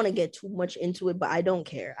 I want to get too much into it, but I don't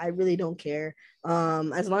care. I really don't care.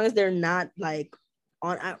 As long as they're not like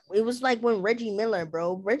it was like when Reggie Miller,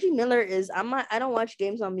 bro. Reggie Miller is I don't watch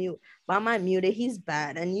games on mute, but I might mute it. He's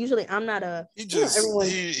bad, and usually I'm not a. He just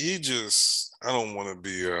I don't want to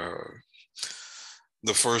be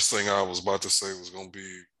the first thing I was about to say was going to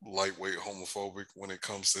be lightweight homophobic when it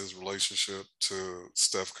comes to his relationship to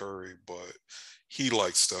Steph Curry, but he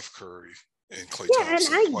likes Steph Curry. And Klay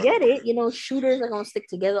Thompson, and I get it. You know, shooters are gonna stick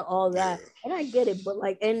together, all that, and I get it. But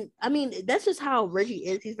like, and I mean, that's just how Reggie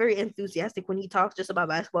is. He's very enthusiastic when he talks just about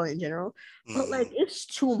basketball in general. But like, it's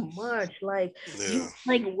too much. Like, you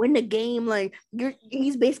like win the game. Like,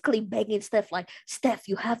 he's basically begging Steph, like, Steph,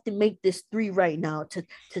 you have to make this 3 right now.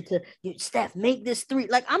 Steph, make this 3.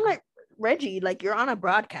 Like, I'm like. Reggie, like you're on a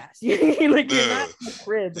broadcast. Like you're not in the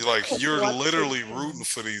crib. You're literally rooting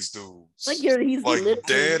for these dudes. Like he's like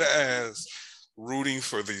dead ass rooting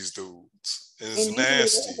for these dudes. It's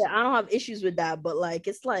nasty. I don't have issues with that, but like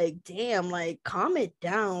it's like, damn, like calm it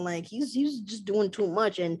down. Like he's just doing too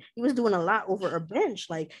much, and he was doing a lot over a bench.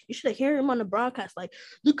 Like you should have heard him on the broadcast. Like,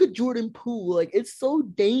 look at Jordan Poole. Like it's so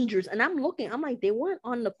dangerous. And I'm like, they weren't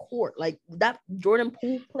on the court. Like that Jordan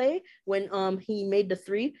Poole play when he made the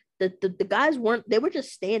 3. The guys they were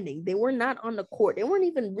just standing. They were not on the court. They weren't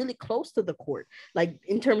even really close to the court. Like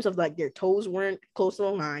in terms of like their toes weren't close to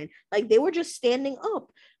the line. Like they were just standing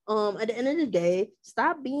up. At the end of the day,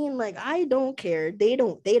 stop being like, I don't care. They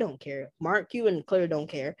don't care. Mark, you and Claire don't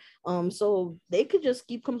care. So they could just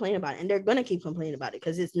keep complaining about it, and they're gonna keep complaining about it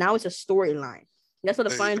because it's a storyline. That's what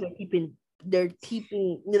the fines are keeping. They're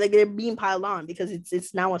being piled on because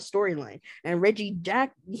it's now a storyline. And Reggie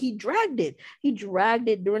he dragged it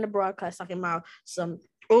during the broadcast, talking about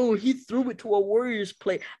he threw it to a Warriors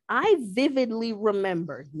play. I vividly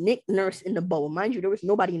remember Nick Nurse in the bubble. Mind you, there was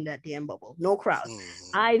nobody in that damn bubble, no crowd.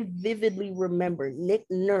 I vividly remember Nick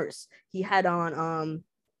Nurse. He had on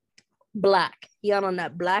black. He had on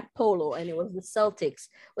that black polo, and it was the Celtics.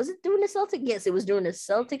 Was it during the Celtics? Yes, it was during the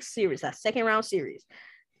Celtics series, that second round series.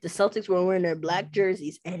 The Celtics were wearing their black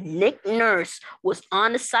jerseys, and Nick Nurse was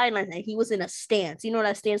on the sidelines, and he was in a stance. You know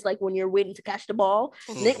that stance, like when you're waiting to catch the ball?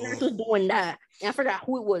 Nick Nurse was doing that. And I forgot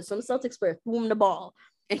who it was. Some Celtics player threw him the ball,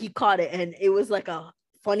 and he caught it, and it was like a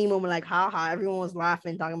funny moment, like, haha, everyone was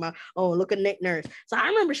laughing, talking about, oh, look at Nick Nurse. So I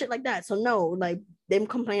remember shit like that. So no, like, them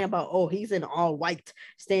complaining about, oh, he's in all white,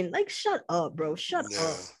 staying, like, shut up, bro. Shut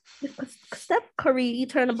up. Steph Curry, he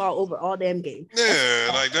turned the ball over all damn game.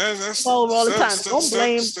 Yeah, like that's all the time. Don't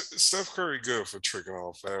blame Steph Curry. Good for tricking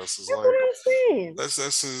off fast. That's what I'm saying.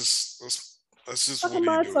 That's just talking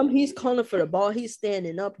about he's calling for the ball. He's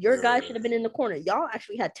standing up. Your guy should have been in the corner. Y'all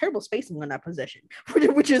actually had terrible spacing on that possession,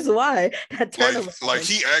 which is why that turnover. Like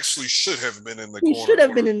he actually should have been in the corner. He should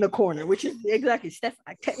have been in the corner, which is exactly Steph.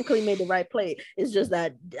 I technically made the right play. It's just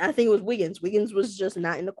that I think it was Wiggins. Wiggins was just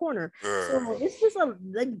not in the corner. So it's just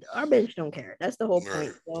like our bench don't care. That's the whole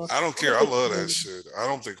point. So, I don't care. I love that shit. I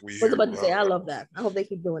don't think we. I was about to say I love that. I hope they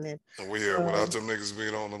keep doing it. And we here without them niggas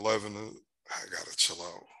being on 11. I gotta chill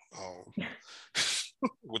out.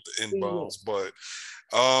 With the inbounds, but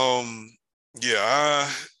yeah,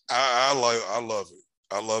 I love it.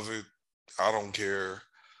 I love it. I don't care.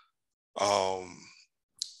 I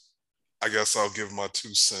guess I'll give my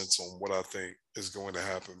 2 cents on what I think is going to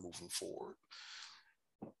happen moving forward.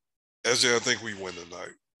 SJ, I think we win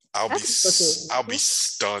tonight. I'll be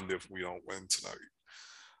stunned if we don't win tonight.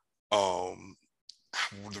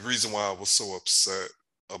 The reason why I was so upset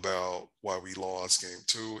about why we lost game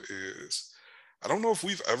 2 is I don't know if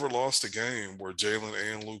we've ever lost a game where Jalen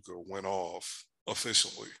and Luka went off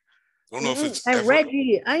efficiently. I don't know if it's and ever.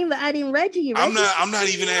 Reggie, I'm even adding Reggie. I'm not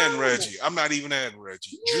even adding Reggie. I'm not even adding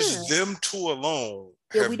Reggie. Yeah. Just them two alone.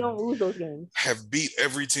 Yeah, we don't lose those games. Have beat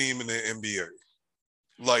every team in the NBA.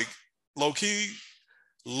 Like low key,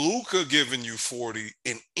 Luka giving you 40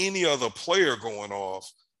 and any other player going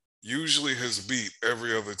off usually has beat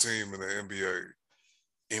every other team in the NBA,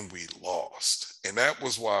 and we lost. And that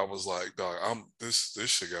was why I was like, dog, this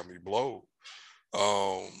shit got me blowed.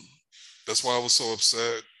 That's why I was so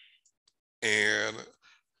upset. And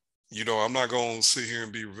I'm not going to sit here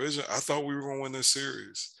and be revision. I thought we were going to win this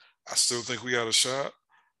series. I still think we had a shot,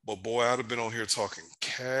 but boy, I'd have been on here talking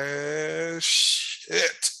cash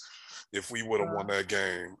shit if we would have won that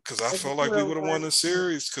game, because I felt like we would have won the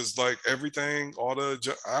series, because like everything,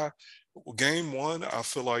 game 1, I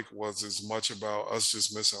feel like was as much about us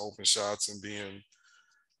just missing open shots and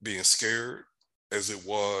being scared as it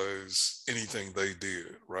was anything they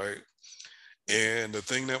did, right? And the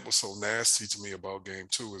thing that was so nasty to me about game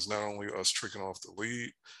 2 is not only us tricking off the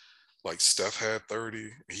lead, like Steph had 30,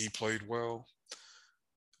 he played well,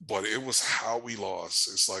 but it was how we lost.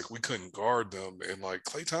 It's like we couldn't guard them, and like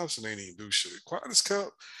Klay Thompson ain't even do shit. Quiet as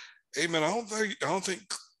kept. Hey man, I don't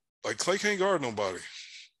think like Klay can't guard nobody.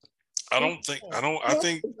 I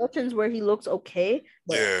think options where he looks okay,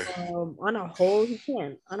 but on a whole he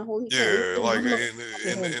can. Yeah, like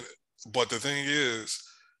but the thing is,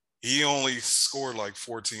 he only scored like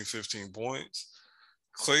 14, 15 points.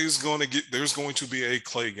 There's going to be a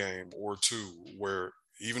Klay game or two where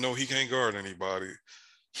even though he can't guard anybody,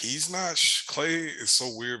 Klay is so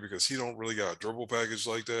weird because he don't really got a dribble package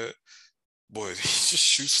like that, but he just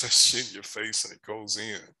shoots that shit in your face and it goes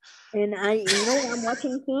in. And what I'm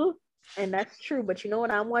watching too, and that's true, but you know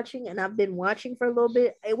what I'm watching, and I've been watching for a little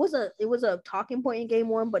bit. It was a talking point in game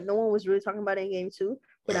 1, but no one was really talking about it in game 2.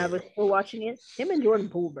 But I was still watching it. Him and Jordan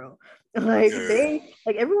Poole, bro.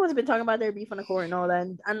 Everyone's been talking about their beef on the court and all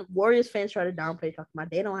that. And Warriors fans try to downplay, talking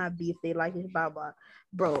about they don't have beef, they like it, blah blah.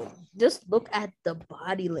 Bro, just look at the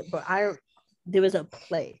body lip. But there was a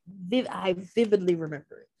play. I vividly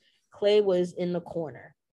remember it. Klay was in the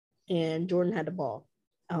corner, and Jordan had the ball,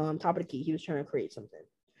 top of the key. He was trying to create something.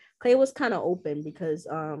 Klay was kind of open because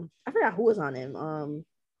I forgot who was on him.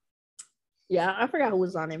 I forgot who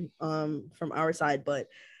was on him from our side, but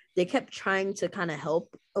they kept trying to kind of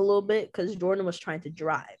help a little bit because Jordan was trying to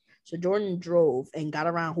drive. So Jordan drove and got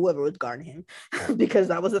around whoever was guarding him because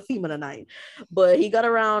that was the theme of the night. But he got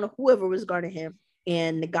around whoever was guarding him,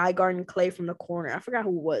 and the guy guarding Klay from the corner, I forgot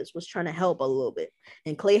who it was trying to help a little bit.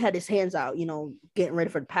 And Klay had his hands out, getting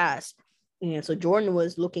ready for the pass. And so Jordan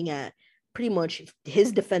was looking at pretty much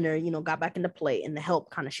his defender, got back into play, and the help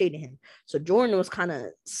kind of shaded him. So Jordan was kind of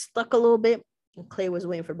stuck a little bit. And Klay was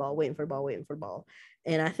waiting for the ball.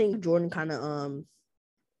 And I think Jordan kind of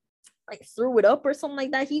threw it up or something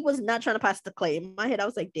like that. He was not trying to pass to Klay. In my head, I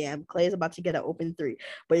was like, damn, Klay is about to get an open 3.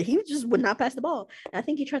 But he just would not pass the ball. And I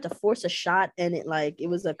think he tried to force a shot, and it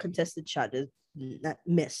was a contested shot. That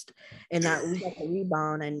missed, and that we got the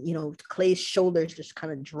rebound, and Klay's shoulders just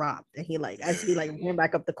kind of dropped, and he as he ran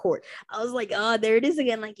back up the court. I was like, oh, there it is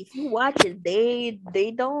again. Like, if you watch it, they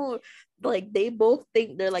don't they both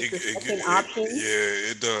think they're the second option.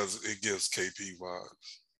 Yeah, it does. It gives KP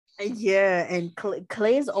vibes. Yeah, and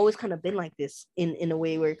Klay has always kind of been like this in a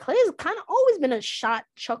way where Klay has kind of always been a shot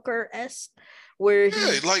chucker-esque, where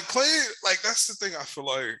like Klay, like that's the thing. I feel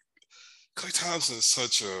like Klay Thompson is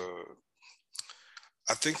such a.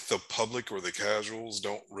 I think the public or the casuals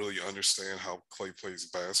don't really understand how Klay plays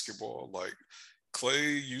basketball. Like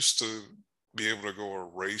Klay used to be able to go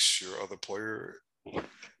erase your other player,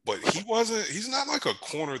 but he's not like a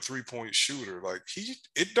corner 3-point shooter. Like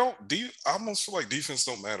I almost feel like defense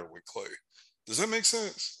don't matter with Klay. Does that make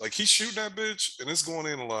sense? Like he's shooting that bitch and it's going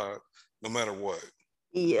in a lot no matter what.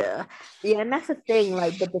 Yeah. And that's the thing.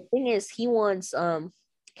 But the thing is he wants,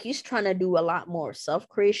 he's trying to do a lot more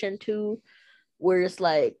self-creation too. Where it's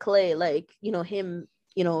like Klay, him,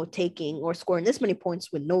 taking or scoring this many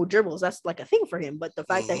points with no dribbles, that's like a thing for him. But the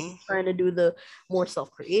fact that he's trying to do the more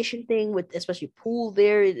self-creation thing with especially Poole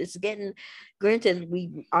there, it's getting, granted,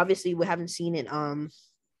 we haven't seen it,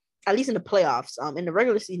 at least in the playoffs. In the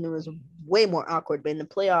regular season, it was way more awkward, but in the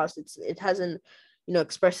playoffs, it hasn't,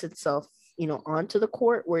 expressed itself, onto the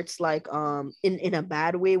court where it's like in a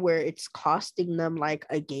bad way where it's costing them like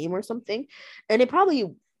a game or something. And it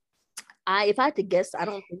probably, if I had to guess, I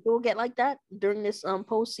don't think it will get like that during this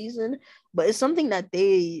postseason. but it's something that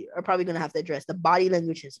they are probably gonna have to address. The body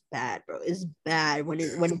language is bad, bro. It's bad when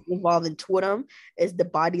it's involved in Twitter. Is the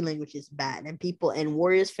body language is bad, and people and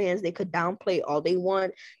Warriors fans they could downplay all they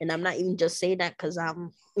want, and I'm not even just saying that because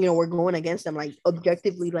I'm we're going against them, like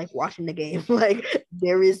objectively, like watching the game. Like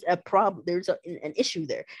there is a problem, there's an issue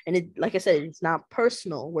there, and it, like I said, it's not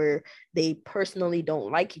personal where they personally don't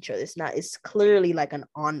like each other. It's clearly like an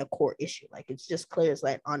on the court issue. Like it's just clear it's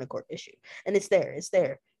like on the court issue, and it's there. It's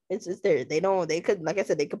there. They could, like I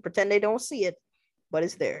said, they could pretend they don't see it, but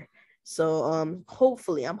it's there. So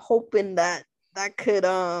hopefully I'm hoping that could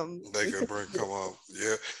they could come up.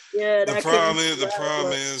 Yeah. Yeah, The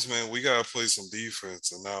problem is, man, we gotta play some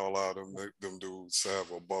defense and not allow them dudes to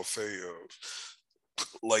have a buffet of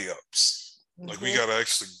layups. Like we gotta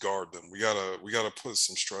actually guard them. We gotta put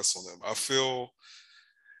some stress on them. I feel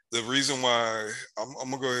the reason why I'm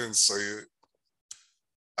gonna go ahead and say it.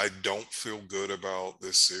 I don't feel good about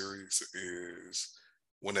this series is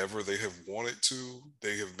whenever they have wanted to,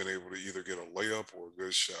 they have been able to either get a layup or a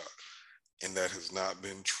good shot. And that has not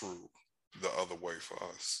been true the other way for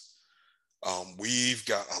us. We've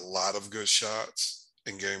got a lot of good shots.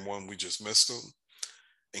 In game one, we just missed them.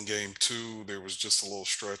 In game two, there was just a little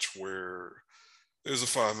stretch where there's a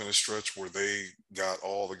 5-minute stretch where they got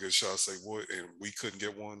all the good shots they would, and we couldn't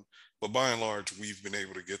get one. But by and large, we've been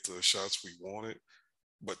able to get the shots we wanted.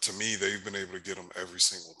 But to me, they've been able to get them every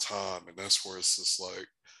single time. And that's where it's just like,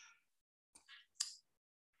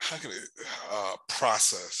 how can it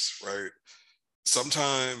process, right?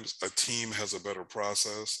 Sometimes a team has a better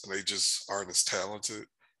process and they just aren't as talented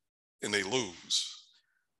and they lose.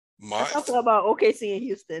 I talked about OKC and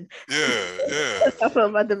Houston. Yeah. I felt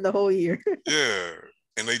about them the whole year. Yeah.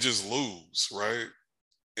 And they just lose, right?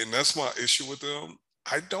 And that's my issue with them.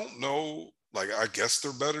 I don't know. Like, I guess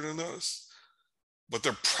they're better than us. But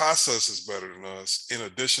their process is better than us in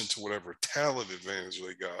addition to whatever talent advantage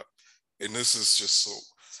they got. And this is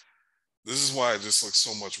why it just looks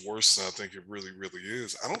so much worse than I think it really, really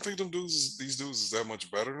is. I don't think these dudes is that much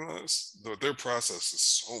better than us. Their process is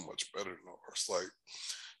so much better than ours. Like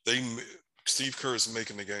Steve Kerr is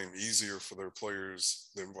making the game easier for their players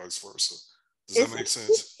than vice versa. Does that make sense?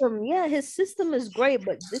 System. Yeah, his system is great,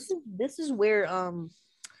 but this is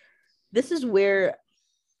where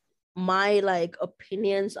my like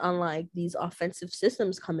opinions on like these offensive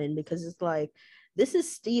systems come in, because it's like this is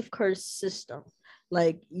Steve Kerr's system.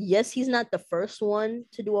 Like, yes, he's not the first one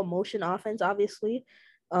to do a motion offense, obviously.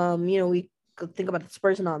 We could think about the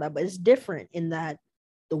Spurs and all that, but it's different in that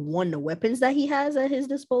the weapons that he has at his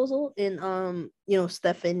disposal in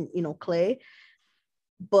Steph and Clay,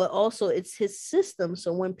 but also it's his system.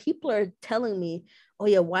 So when people are telling me, oh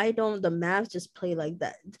yeah, why don't the Mavs just play like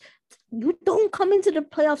that? You don't come into the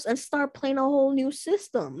playoffs and start playing a whole new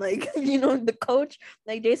system. Like, the coach,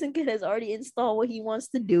 like Jason Kidd has already installed what he wants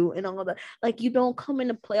to do and all that. Like, you don't come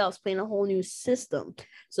into playoffs playing a whole new system.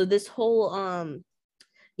 So this whole,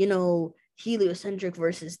 heliocentric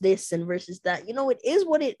versus this and versus that, it is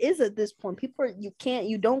what it is at this point.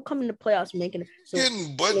 You don't come into playoffs making it. So,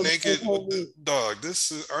 getting butt naked, dog.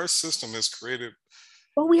 Our system is created.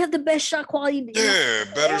 But we have the best shot quality. Yeah,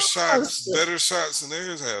 better shots than theirs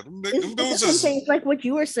have. It's like what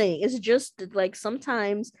you were saying. It's just like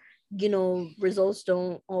sometimes, results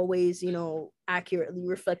don't always, accurately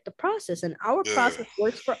reflect the process. And our process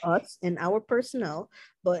works for us and our personnel,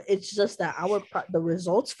 but it's just that the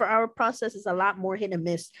results for our process is a lot more hit and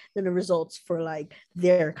miss than the results for like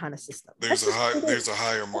their kind of system. There's a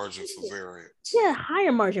higher margin for variance. Yeah,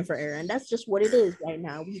 higher margin for error, and that's just what it is right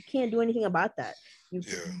now. You can't do anything about that.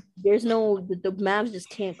 There's the Mavs just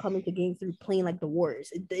can't come into game 3 playing like the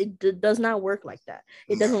Warriors. It does not work like that.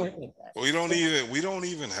 It doesn't work like that. We don't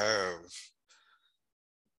even have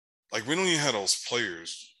those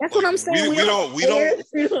players. That's what I'm saying. We don't even.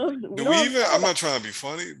 I'm not trying to be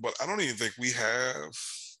funny, but I don't even think we have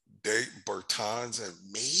Bertans and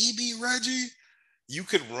maybe Reggie. You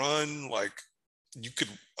could run a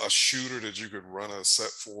shooter that you could run a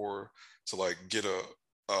set for to like get a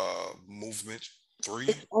movement 3.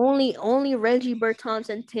 It's only Reggie, Bertans,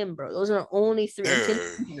 and Tim, bro. Those are the only 3.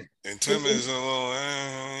 Yeah. And Tim is a little.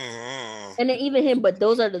 And then even him, but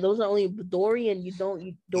those are only Dorian.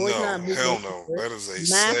 Dorian's not. Hell no. That is a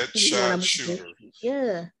set shot shooter.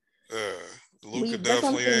 Yeah. Yeah. Luka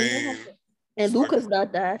definitely ain't. And Luka's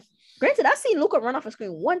not that. Granted, I've seen Luka run off a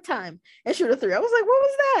screen one time and shoot a 3. I was like, what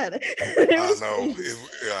was that?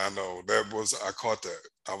 I know. I caught that.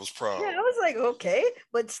 I was proud. Yeah, I was like, okay.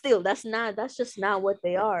 But still, that's just not what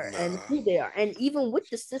they are and who they are. And even with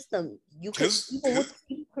the system,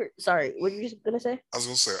 sorry, what were you going to say? I was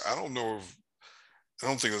going to say, I don't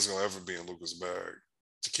think it's going to ever be in Luka's bag.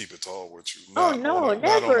 To keep it tall with you, Oh no,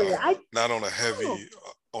 never. not on a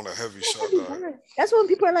No. heavy shot diet. That's when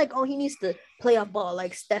people are like, "Oh, he needs to play off ball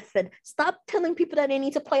like Steph." And stop telling people that they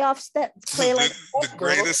need to play off Steph, play like The Steph, bro.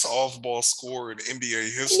 greatest off ball scorer in NBA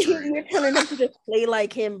history. You're telling them to just play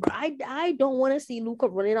like him, bro. I don't want to see Luka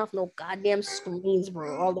running off no goddamn screens,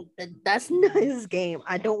 bro. That's not his game.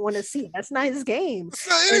 I don't want to see it. That's not his game. It's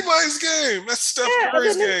not anybody's game. That's Steph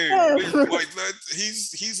Curry's game. Like that,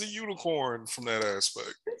 he's a unicorn from that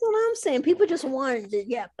aspect. That's what I'm saying. People just want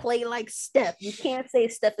to play like Steph. You can't say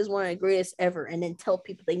Steph is one of the greatest ever and then tell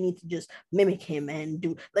people they need to just mimic him and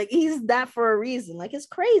do like he's that for a reason. Like it's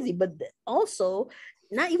crazy, but also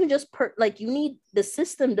not even just like you need the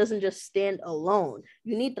system doesn't just stand alone.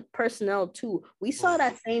 You need the personnel too. We saw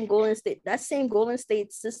that same Golden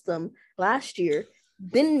State system last year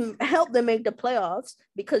didn't help them make the playoffs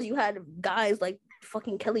because you had guys like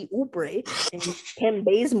fucking Kelly Oubre and Ken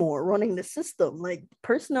Bazemore running the system. Like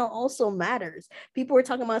personnel also matters. People were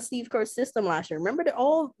talking about Steve Kerr's system last year. Remember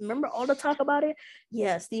all the talk about it?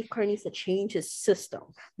 Yeah, Steve Kerr needs to change his system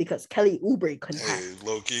because Kelly Oubre couldn't. Hey,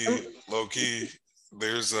 low key.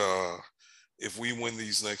 There's if we win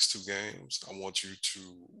these next 2 games, I want you to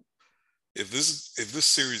if this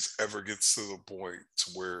series ever gets to the point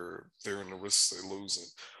to where they're in the risk of losing,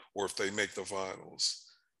 or if they make the finals,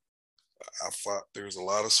 I thought there's a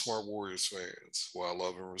lot of smart Warriors fans who I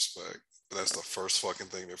love and respect. That's the first fucking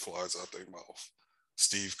thing that flies out their mouth.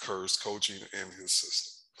 Steve Kerr's coaching and his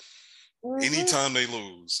system. Anytime they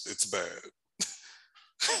lose, it's bad.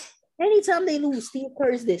 Anytime they lose, Steve Kerr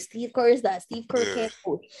is this, Steve Kerr is that, Steve Kerr can't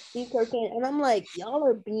coach, Steve Kerr can't. And I'm like, y'all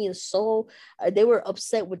are being so, they were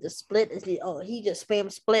upset with the split. He just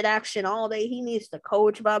spam split action all day. He needs to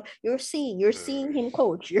coach, Bob. You're seeing him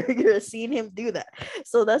coach. You're seeing him do that.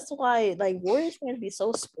 So that's why, like, Warriors fans be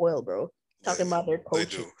so spoiled, bro. Talking about their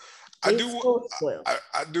coaching. They do.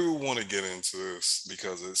 I do want to get into this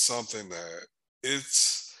because it's something that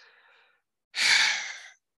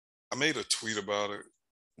I made a tweet about it,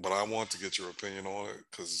 but I want to get your opinion on it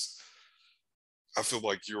because I feel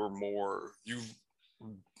like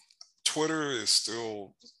Twitter is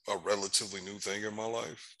still a relatively new thing in my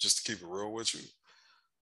life, just to keep it real with you.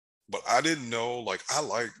 But I didn't know, like,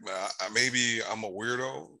 maybe I'm a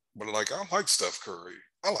weirdo, but like, I like Steph Curry.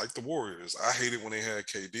 I like the Warriors. I hated when they had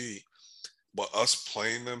KD, but us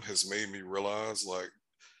playing them has made me realize, like,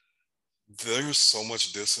 there's so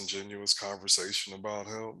much disingenuous conversation about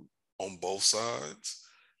him on both sides,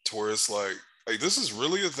 to where it's like this is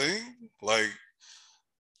really a thing. Like,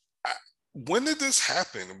 when did this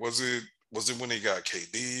happen? Was it when he got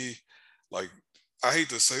KD? Like, I hate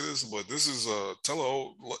to say this, but this is tell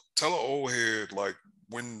a old head like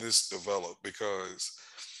when this developed, because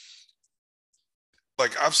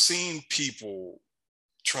like I've seen people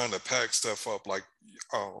trying to pack stuff up. Like,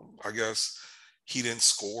 I guess he didn't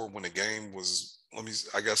score when the game was.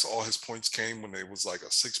 I guess all his points came when it was like a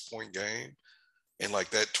 6-point game, and like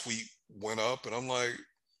that tweet went up, and I'm like,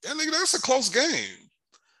 yeah, nigga, that's a close game.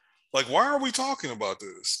 Like, why are we talking about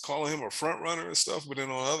this? Calling him a front runner and stuff, but then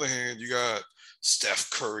on the other hand, you got Steph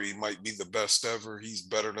Curry might be the best ever. He's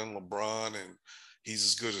better than LeBron, and he's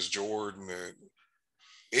as good as Jordan. And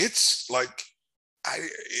it's like,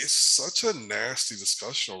 it's such a nasty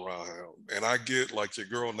discussion around him. And I get like your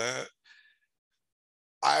girl Nat.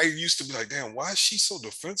 I used to be like, damn, why is she so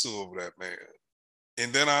defensive over that man?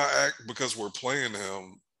 And then because we're playing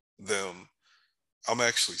them, I'm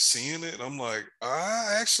actually seeing it. And I'm like,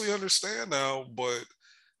 I actually understand now, but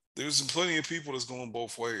there's plenty of people that's going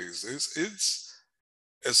both ways. It's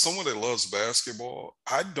as someone that loves basketball,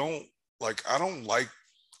 I don't like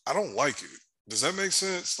it. Does that make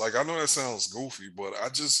sense? Like, I know that sounds goofy, but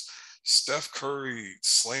Steph Curry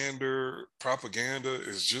slander propaganda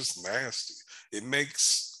is just nasty. It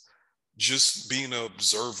makes just being an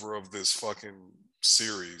observer of this fucking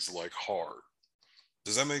series like hard.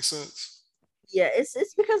 Does that make sense? Yeah,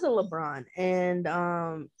 it's because of LeBron,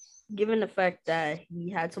 and given the fact that he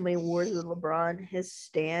had so many wars with LeBron, his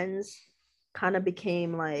stands kind of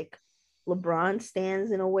became like LeBron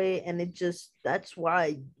stands in a way, and that's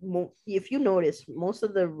why if you notice most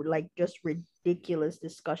of the like just ridiculous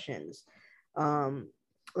discussions,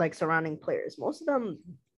 like surrounding players, most of them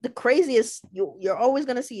the craziest you're always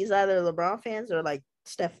gonna see is either LeBron fans or like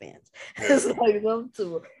Steph fans. It's like them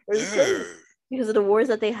two. Because of the wars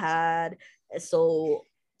that they had. So,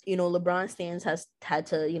 LeBron stands has had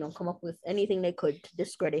to, come up with anything they could to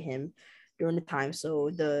discredit him during the time. So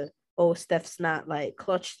Steph's not like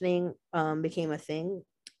clutch thing became a thing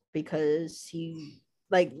because he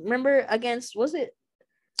like remember against was it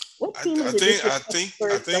what team was it? I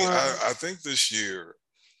think this year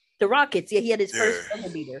The Rockets, yeah, he had his Yeah, first buzzer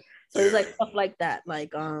beater. So it's yeah. like stuff like that.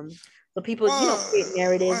 Like so people, create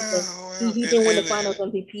narratives. So Well, he didn't win the finals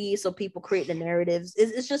MVP, so people create the narratives.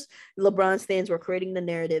 It's just LeBron fans were creating the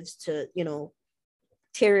narratives to,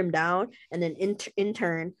 tear him down, and then in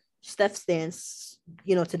turn, Steph stands,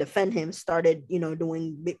 to defend him, started,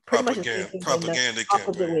 doing pretty much the same thing in the propaganda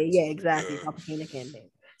opposite way. Yeah, campaigns. exactly, Yeah. propaganda campaign.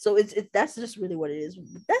 So it's that's just really what it is.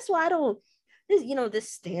 That's why I don't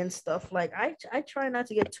this stand stuff. Like I try not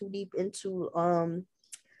to get too deep into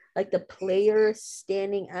like the player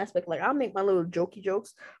standing aspect. Like I'll make my little jokey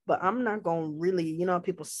jokes, but I'm not gonna really,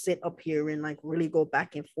 people sit up here and like really go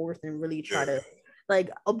back and forth and really try to, like,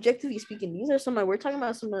 objectively speaking, these are some we're talking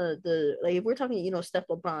about some of the, like, if we're talking, Steph,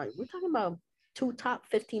 LeBron, we're talking about two top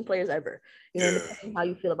 15 players ever. Depending how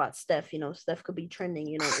you feel about Steph, Steph could be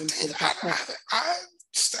trending, into the top 10.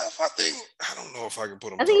 Steph, I don't know if I can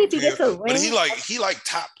put him. I think if he gets a ring, but he like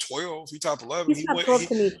top 12, he top 11. He's top 12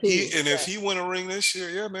 to me too. And if he win a ring this year,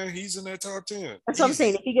 yeah, man, he's in that top 10. That's what I'm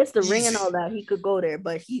saying. If he gets the ring and all that, he could go there.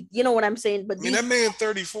 But he, you know what I'm saying. But that man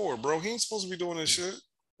 34, bro. He ain't supposed to be doing this shit.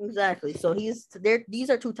 Exactly. So he's there. These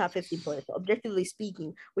are two top 50 players. So objectively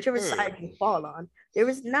speaking, whichever side you fall on, there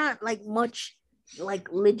is not like much like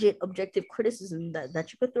legit objective criticism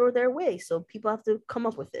that you could throw their way. So people have to come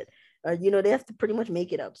up with it. They have to pretty much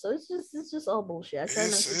make it up. So it's just all bullshit.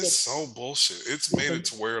 It's so bullshit. It's made it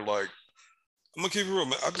to where, like, I'm gonna keep it real,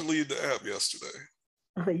 man. I deleted the app yesterday.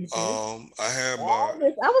 I had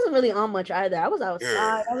I wasn't really on much either. I was outside.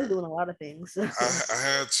 Yeah. I was doing a lot of things. I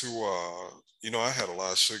had to, I had a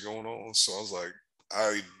lot of shit going on, so I was like,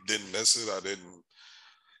 I didn't miss it. I didn't,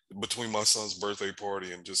 between my son's birthday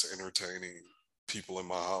party and just entertaining people in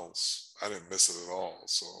my house, I didn't miss it at all.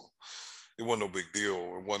 So it wasn't no big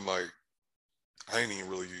deal. It wasn't like, I ain't even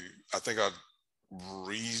really, I think I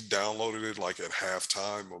re-downloaded it like at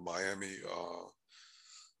halftime of Miami,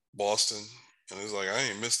 Boston. And it's like, I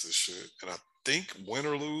ain't missed this shit. And I think win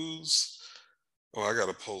or lose, I got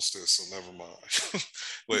to post this, so never mind.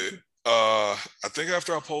 But I think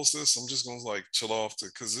after I post this, I'm just going to like chill off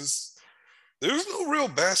because there's no real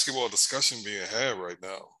basketball discussion being had right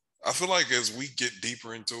now. I feel like as we get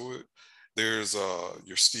deeper into it, there's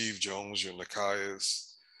your Steve Jones, your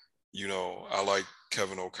Nekias. I like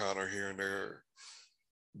Kevin O'Connor here and there.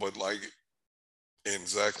 But like, and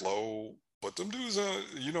Zach Lowe. But them dudes,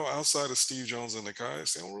 outside of Steve Jones and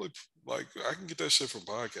Nekias, they don't really, like, I can get that shit from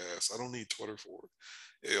podcasts. I don't need Twitter for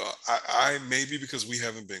it. I maybe because we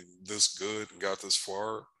haven't been this good and got this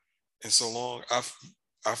far in so long,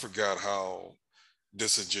 I forgot how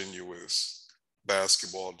disingenuous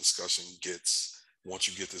basketball discussion gets once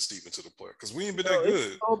you get this deep into the player. Because we ain't been that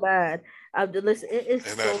good. It's so bad. Listen, it's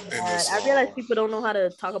so bad. I realize people don't know how to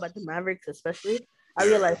talk about the Mavericks, especially. I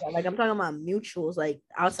realize that. Like, I'm talking about mutuals, like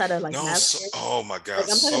outside of like Mavs fans. Oh my god! Like,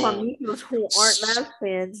 I'm talking about mutuals who aren't Mavs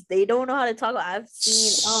fans. They don't know how to talk. I've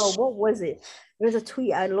seen. Oh, what was it? There's a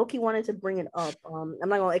tweet. I low-key wanted to bring it up. I'm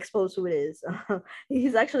not gonna expose who it is.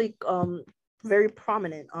 He's actually very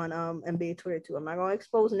prominent on NBA Twitter too. I'm not gonna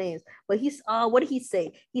expose names, but he's what did he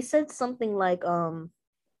say? He said something like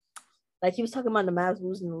he was talking about the Mavs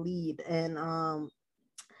losing the lead and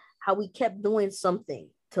how we kept doing something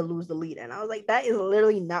to lose the lead. And I was like, that is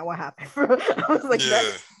literally not what happened. I was like,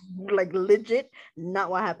 that's like legit not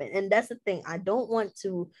what happened. And that's the thing. I don't want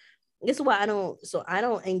to, this is why I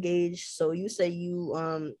don't engage. So you say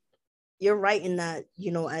you're right in that,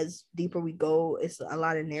 as deeper we go, it's a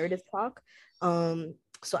lot of narrative talk.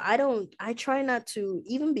 So I try not to,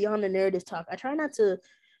 even beyond the narrative talk, I try not to,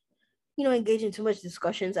 engage in too much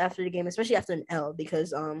discussions after the game, especially after an L,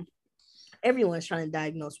 because everyone's trying to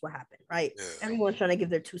diagnose what happened, right? Yeah. Everyone's trying to give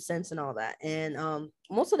their 2 cents and all that. And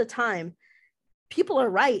most of the time, people are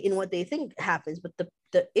right in what they think happens. But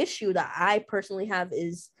the issue that I personally have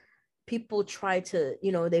is people try to,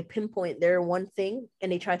 they pinpoint their one thing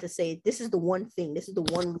and they try to say, this is the one thing. This is the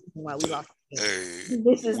one reason why we lost.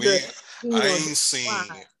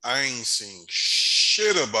 I ain't seen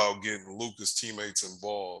shit about getting Luka's teammates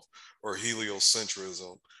involved or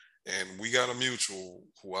heliocentrism. And we got a mutual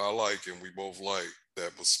who I like and we both like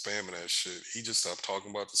that was spamming that shit. He just stopped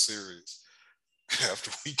talking about the series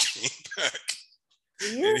after we came back.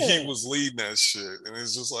 Yeah. And he was leading that shit. And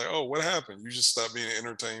it's just like, oh, what happened? You just stopped being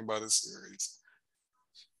entertained by the series.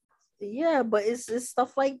 Yeah, but it's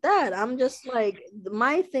stuff like that. I'm just like,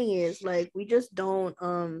 my thing is like, we just don't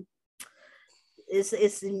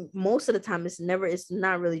it's most of the time it's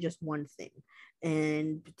not really just one thing.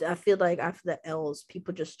 And I feel like after the L's,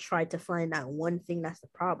 people just try to find that one thing that's the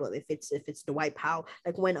problem. If it's Dwight Powell,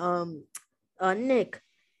 like when Nick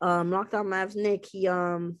Lockdown Mavs Nick,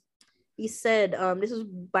 he said this was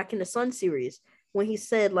back in the Sun series. when he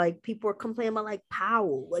said like people were complaining about like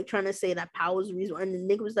Powell, like trying to say that Powell's the reason, and the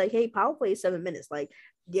nigga was like, "Hey, Powell played 7 minutes. Like,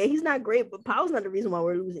 yeah, he's not great, but Powell's not the reason why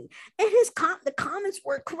we're losing." And the comments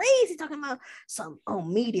were crazy, talking about some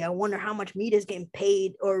media. I wonder how much media is getting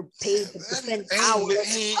paid to defend Powell.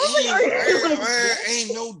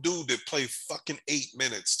 Ain't no dude that played fucking 8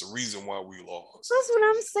 minutes the reason why we lost. That's what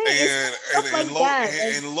I'm saying.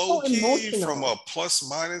 And low key, from a plus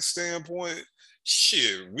minus standpoint,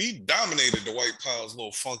 shit, we dominated the White Piles'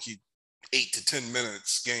 little funky 8 to 10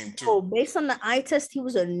 minutes game too. Oh, based on the eye test, he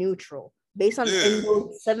was a neutral. Based on in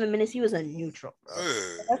those 7 minutes, he was a neutral.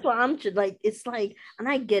 That's why I'm just like, it's like, and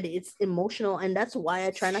I get it, it's emotional, and that's why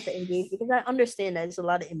I try not to engage, because I understand that it's a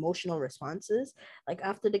lot of emotional responses like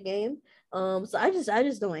after the game. So I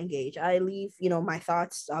just don't engage. I leave, my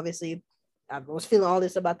thoughts. Obviously, I was feeling all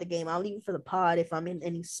this about the game. I'll leave it for the pod. If I'm in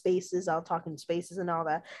any spaces, I'll talk in spaces and all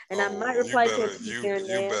that. And I might reply to it here and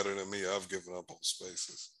there. You're better than me. I've given up on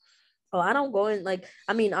spaces. Oh, I don't go in like,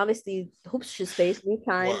 I mean, obviously Hoops should space me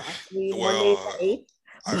time. I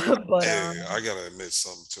gotta admit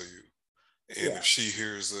something to you. And if she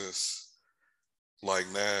hears this,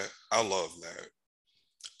 like Nat, I love Nat.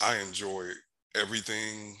 I enjoy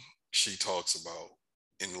everything she talks about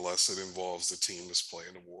unless it involves the team that's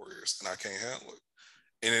playing the Warriors, and I can't handle it.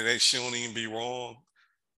 And she don't even be wrong.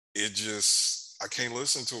 I can't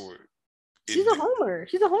listen to it. She's a homer.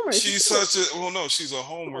 She's a homer. She's she's a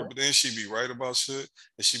homer, but then she be right about shit,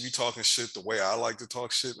 and she be talking shit the way I like to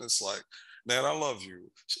talk shit. And it's like, Nat, I love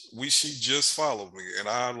you. She just followed me, and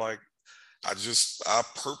I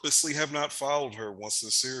purposely have not followed her once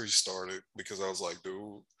the series started, because I was like,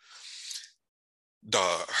 dude,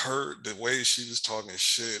 the way she was talking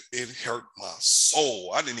shit, it hurt my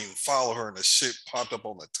soul. I didn't even follow her, and the shit popped up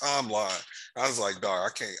on the timeline. I was like,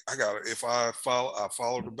 dog, if I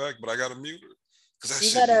followed her back, but I gotta mute her.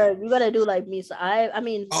 You gotta do like me. So I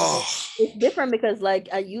mean, it's different because like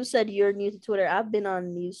you said, you're new to Twitter. I've been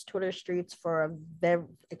on these Twitter streets for a very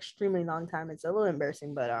extremely long time. It's a little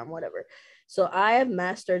embarrassing, but whatever. So I have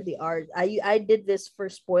mastered the art. I did this for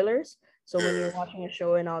spoilers. So when you're watching a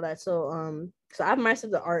show and all that, so I've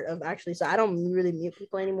mastered the art of actually. So I don't really mute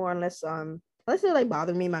people anymore unless they like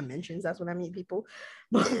bother me in my mentions. That's when I mute people.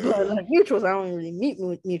 But like mutuals, I don't really mute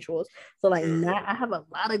mutuals. So like Nat, I have a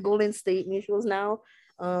lot of Golden State mutuals now.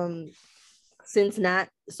 Since Nat,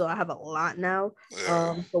 so I have a lot now.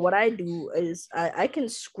 So what I do is I can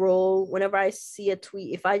scroll whenever I see a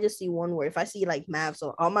tweet. If I just see one word, if I see like Mavs,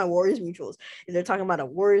 so all my Warriors mutuals, if they're talking about the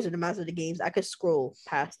Warriors or the Mavs of the games, I could scroll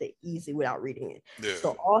past it easy without reading it. Yeah.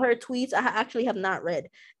 So all her tweets, I actually have not read.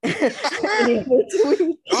 I just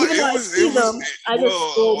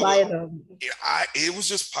scroll by them. It was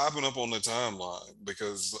just popping up on the timeline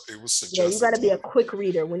because it was suggested. Yeah, you got to be a quick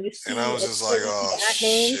reader when you see. And I was just like, oh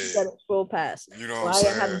shit. You got to scroll past. You know what I'm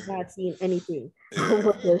saying? I have not seen anything. Yeah.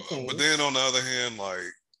 But then on the other hand,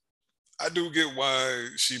 like, I do get why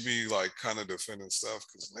she be like kind of defending stuff,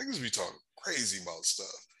 because niggas be talking crazy about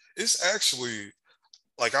stuff. It's actually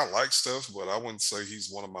like, I like stuff, but I wouldn't say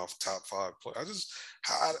he's one of my top 5 players.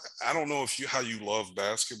 I don't know how you love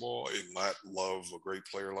basketball and not love a great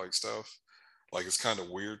player like Steph. Like, it's kind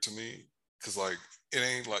of weird to me, because like it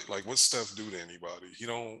ain't like what Steph do to anybody.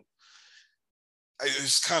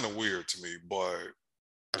 It's kind of weird to me, but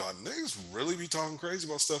niggas really be talking crazy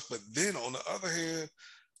about stuff. But then on the other hand,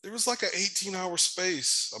 there was like an 18-hour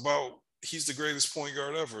space about he's the greatest point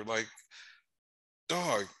guard ever. Like,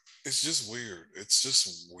 dog, it's just weird. It's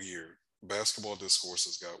just weird. Basketball discourse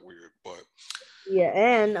has got weird, but yeah.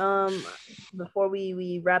 And before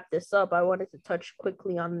we wrap this up, I wanted to touch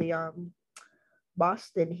quickly on the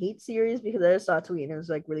Boston Heat series, because I just saw a tweet and it was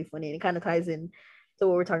like really funny, and it kind of ties in to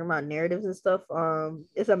what we're talking about, narratives and stuff.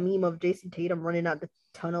 It's a meme of Jason Tatum running out the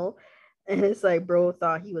tunnel, and it's like, bro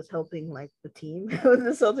thought he was helping like the team with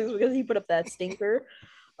the Celtics because he put up that stinker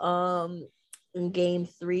in game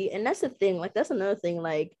 3. And that's the thing, like that's another thing,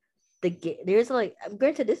 like there's like,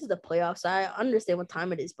 granted this is the playoffs, so I understand what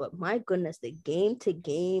time it is, but my goodness, the game to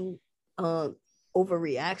game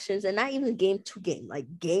overreactions, and not even game to game,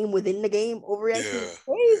 like game within the game overreactions is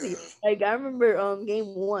crazy. Like I remember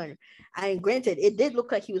game 1, and granted it did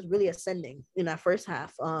look like he was really ascending in that first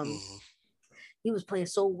half. He was playing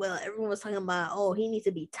so well. Everyone was talking about, oh, he needs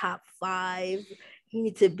to be top 5. He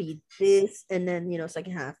needs to be this. And then,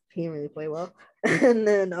 second half, he didn't really play well. And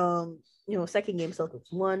then, second game,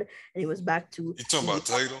 Celtics won, and he was back to. You talking about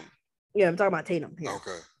Tatum? Yeah, I'm talking about Tatum here.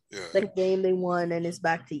 Okay, yeah. Second game, they won, and it's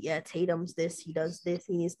back to, Tatum's this. He does this.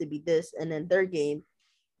 He needs to be this. And then third game,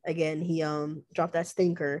 again, he dropped that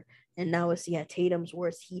stinker. And now it's Tatum's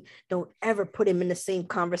worst. He don't ever put him in the same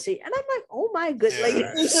conversation. And I'm like, oh my goodness, like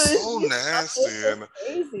Yeah, it's so nasty, and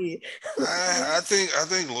crazy. I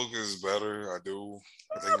think Luka is better. I do.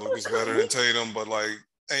 I think Luka's better than Tatum, but like,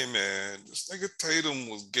 hey man, this nigga Tatum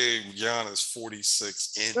gave Giannis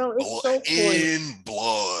 46 Bro, it's so corny. in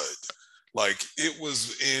blood. Like it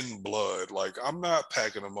was in blood. Like I'm not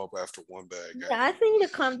packing him up after one bad game. Yeah, I think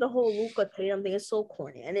the whole Luka Tatum thing is so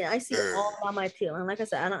corny, and then I see it Yeah. all on my tail. And like I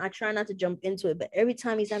said, I try not to jump into it, but every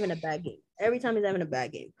time he's having a bad game,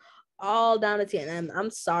 all down the tail. And I'm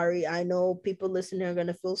sorry. I know people listening are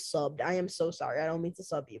gonna feel subbed. I am so sorry. I don't mean to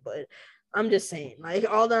sub you, but I'm just saying, like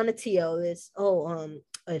all down the TL is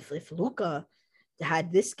if Luka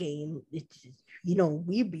had this game,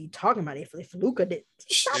 we'd be talking about it if Luka did.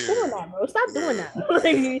 Stop doing that, bro. Stop doing that.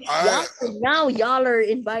 Y'all are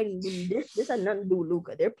inviting this has nothing to do with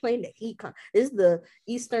Luka. They're playing the econ. This is the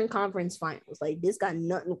Eastern Conference Finals. Like this got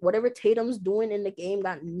nothing. Whatever Tatum's doing in the game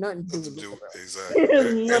got nothing to do with Luka.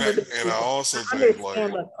 Exactly. and I also think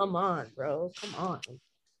like, but come on, bro. Come on.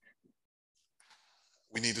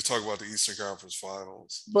 we need to talk about the Eastern Conference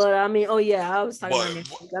Finals. But I mean, oh yeah, I was talking about this.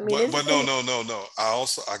 But no.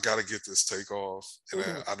 I gotta get this take off, and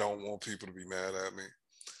I don't want people to be mad at me.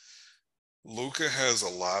 Luka has a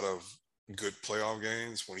lot of good playoff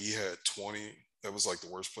games. When he had 20, that was like the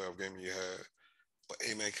worst playoff game he had. But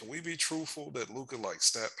hey man, can we be truthful that Luka like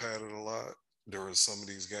stat padded a lot during some of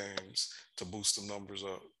these games to boost the numbers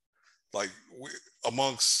up? Like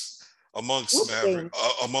amongst Maverick,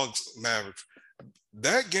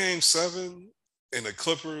 that game 7 in the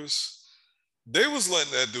Clippers, they was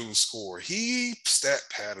letting that dude score. He stat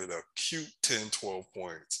padded a cute 10, 12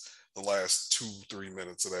 points the last 2-3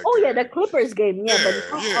 minutes of that game. Yeah, the Clippers game. Yeah.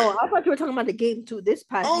 I thought you were talking about the game too. This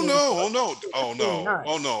past game. No.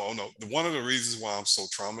 One of the reasons why I'm so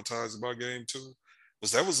traumatized about game 2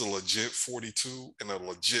 was that was a legit 42 and a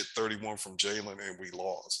legit 31 from Jalen, and we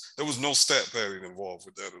lost. There was no stat padding involved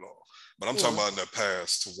with that at all. But I'm talking about in the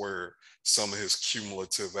past, to where some of his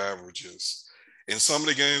cumulative averages in some of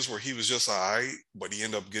the games where he was just all right, but he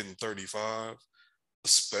ended up getting 35,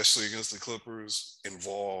 especially against the Clippers,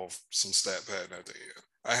 involved some stat padding at the end.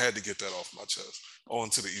 I had to get that off my chest. On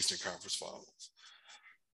to the Eastern Conference Finals.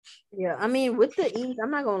 Yeah, I mean, with the East,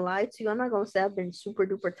 I'm not gonna lie to you. I'm not gonna say I've been super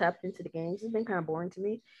duper tapped into the games. It's been kind of boring to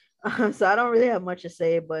me, so I don't really have much to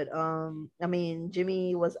say. But I mean,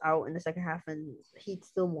 Jimmy was out in the second half, and he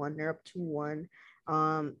still won. They're up 2-1.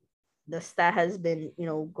 The stat has been,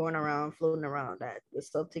 going around, floating around that the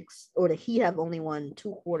Celtics or the Heat have only won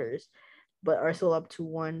 2 quarters, but are still up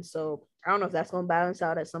 2-1. So I don't know if that's gonna balance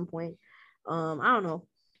out at some point. I don't know.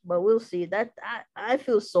 But we'll see. That I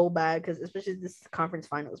feel so bad because especially this conference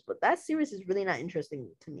finals. But that series is really not interesting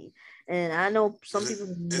to me. And I know some people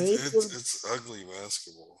it's ugly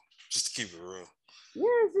basketball. Just to keep it real. Yeah,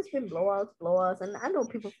 it's just been blowouts, and I know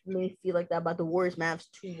people may feel like that about the Warriors Mavs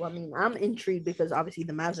too. I mean, I'm intrigued because obviously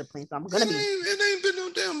the Mavs are playing, so I'm gonna be. It ain't been no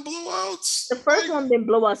damn blowouts. The first one been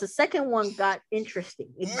blowouts. The second one got interesting.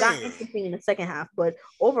 It got interesting in the second half, but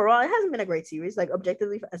overall, it hasn't been a great series. Like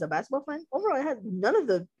objectively, as a basketball fan, overall, it has none of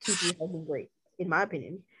the 2 series has been great, in my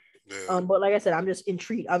opinion. Yeah. But like I said, I'm just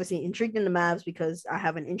intrigued. Obviously, intrigued in the Mavs because I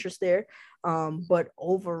have an interest there. But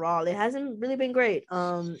overall, it hasn't really been great.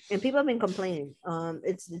 And people have been complaining.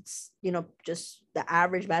 It's just the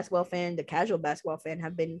average basketball fan, the casual basketball fan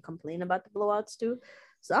have been complaining about the blowouts too.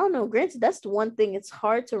 So I don't know. Granted, that's the one thing. It's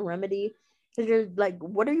hard to remedy because you're like,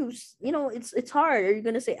 what are you? It's hard. Are you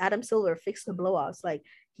gonna say Adam Silver fixed the blowouts? Like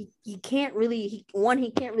he can't really. He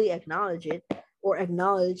can't really acknowledge it or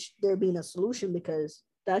acknowledge there being a solution because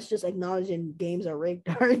that's just acknowledging games are rigged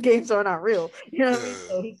or games are not real. You know what I mean?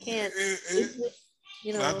 So he can't.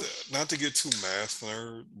 Not to get too math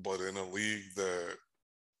nerd, but in a league that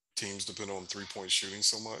teams depend on 3-point shooting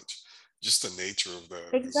so much, just the nature of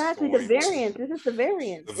that. Exactly, the variance. This is the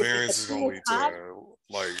variance. The variance is going to lead to that.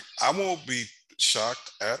 Like, I won't be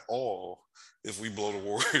shocked at all if we blow the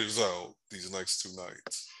Warriors out these next 2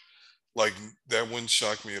 nights. Like, that wouldn't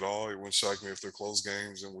shock me at all. It wouldn't shock me if they're close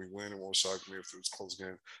games and we win. It won't shock me if it's close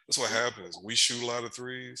games. That's what happens. We shoot a lot of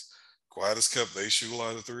threes. Quiet as kept, they shoot a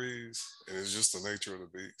lot of threes. And it's just the nature of the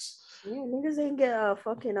beast. Yeah, niggas ain't get a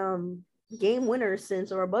fucking game winner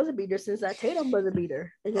since, or a buzzer beater since that Tatum buzzer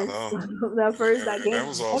beater against that game. That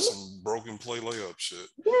was all some broken play layup shit.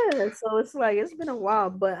 Yeah, so it's like it's been a while,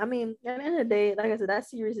 but I mean, at the end of the day, like I said, that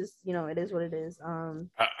series is it is what it is.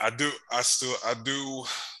 I do.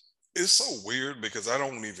 It's so weird because I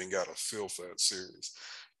don't even got a feel for that series.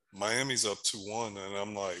 Miami's up 2-1, and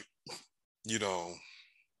I'm like,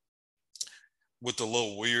 with the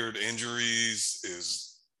little weird injuries,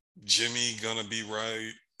 is Jimmy gonna be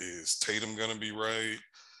right? Is Tatum gonna be right?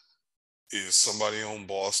 Is somebody on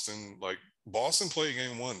Boston, like Boston played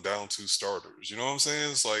game one down 2 starters. You know what I'm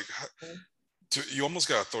saying? It's like you almost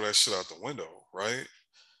got to throw that shit out the window, right?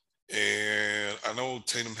 And I know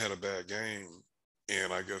Tatum had a bad game,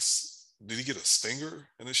 and I guess did he get a stinger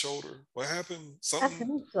in his shoulder? What happened? I Something?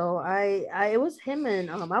 think so. It was him, and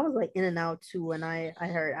I was like in and out too when I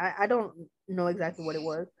heard. I don't know exactly what it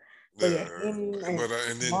was, but yeah, Yeah, him and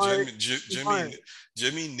and then Smart, Jimmy Smart.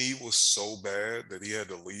 Knee was so bad that he had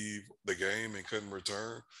to leave the game and couldn't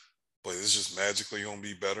return. But it's just magically gonna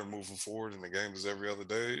be better moving forward, and the game is every other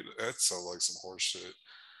day. That sounds like some horse shit.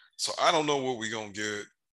 So I don't know what we're gonna get.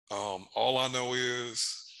 All I know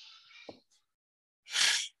is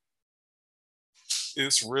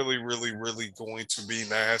it's really, really, really going to be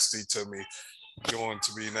nasty to me. Going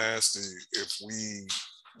to be nasty if we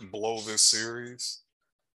blow this series.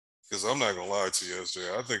 Because I'm not gonna lie to you,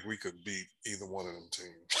 SJ. I think we could beat either one of them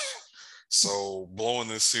teams. So blowing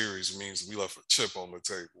this series means we left a chip on the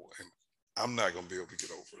table, and I'm not gonna be able to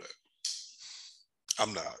get over that.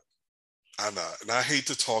 I'm not. I'm not. And I hate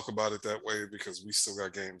to talk about it that way because we still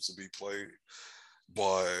got games to be played.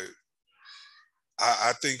 But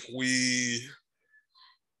I think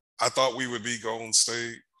I thought we would be Golden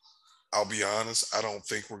State. I'll be honest, I don't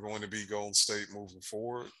think we're going to be Golden State moving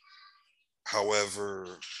forward. However,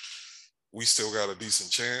 we still got a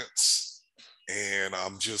decent chance. And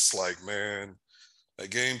I'm just like, man, that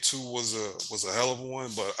game two was a hell of a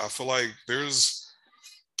one. But I feel like there's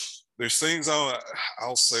things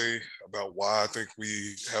I'll say about why I think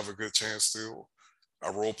we have a good chance still.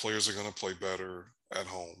 Our role players are going to play better at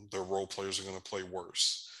home. Their role players are going to play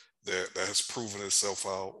worse. That has proven itself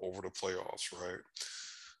out over the playoffs, right?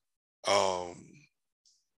 Um,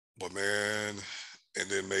 but man, and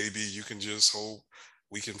then maybe you can just hope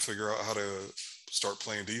we can figure out how to start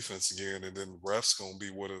playing defense again, and then refs gonna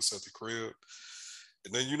be with us at the crib,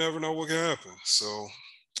 and then you never know what can happen. So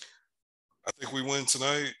I think we win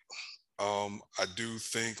tonight. I do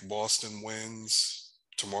think Boston wins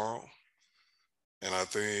tomorrow, and I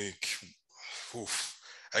think oof,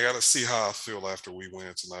 I got to see how I feel after we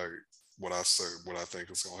win tonight. What I say, what I think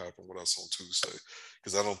is gonna happen with us on Tuesday,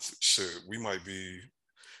 because I don't shit. We might be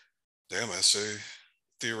damn SJ.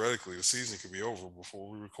 Theoretically, the season could be over before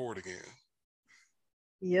we record again.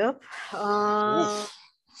 Yep. Um, Oof.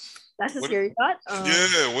 that's a What? scary thought.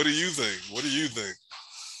 Yeah. What do you think? What do you think?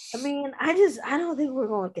 I mean, I don't think we're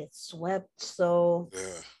going to get swept. So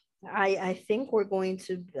Yeah. I think we're going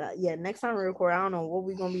to yeah. Next time we record, I don't know what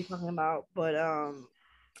we're going to be talking about, but I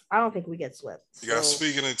don't think we get swept. You got So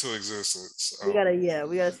speaking into existence. we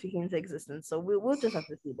gotta speak into existence. So we'll just have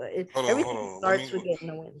to see. But Hold everything on. Let me. starts with getting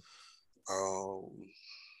a win. Um.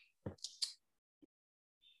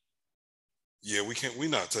 Yeah, we can't. We're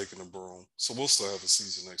not taking the broom, so we'll still have a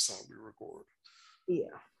season next time we record.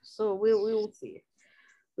 Yeah. So we will see.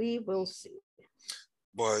 We will see.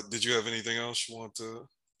 But did you have anything else you want to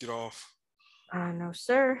get off? No,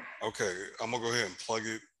 sir. Okay, I'm gonna go ahead and plug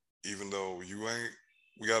it, even though you ain't.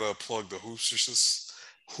 We gotta plug the hoopsters.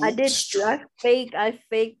 I did. Hoopster. I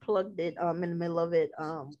fake plugged it in the middle of it.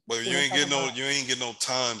 But We were talking about. you ain't get no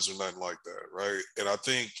times or nothing like that, right? And I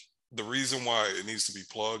think the reason why it needs to be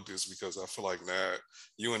plugged is because I feel like Nat,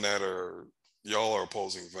 you and Nat are y'all are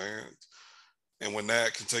opposing fans. And when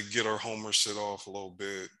Nat can get her homer shit off a little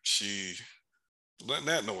bit, she let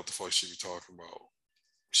Nat know what the fuck she be talking about.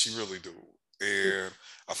 She really do. And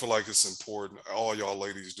I feel like it's important. All y'all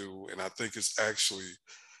ladies do. And I think it's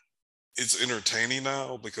entertaining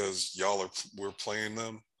now because we're playing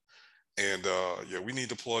them. And yeah, we need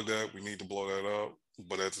to plug that. We need to blow that up.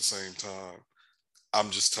 But at the same time, I'm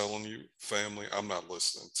just telling you, family, I'm not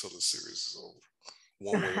listening till the series is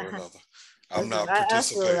over, one way or another. I'm Listen, not I feel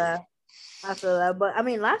participating. that. I feel that. But I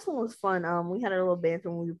mean, last one was fun. We had a little banter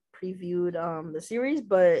when we previewed the series,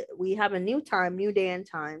 but we have a new time, new day and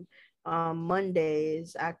time.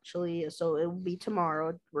 Mondays actually, so it will be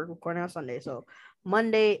tomorrow. We're recording on Sunday, so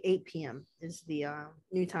Monday 8 p.m. is the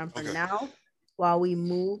new time for Okay. now. While we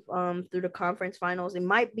move through the conference finals, it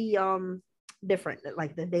might be different.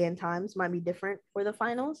 Like the day and times might be different for the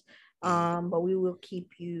finals. But we will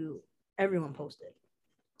keep everyone posted.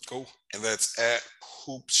 Cool. And that's at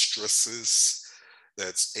Hoopstresses.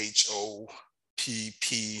 That's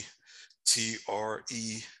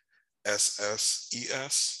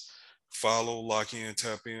HOPPTRESSES. Follow, lock in,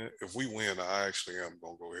 tap in. If we win, I actually am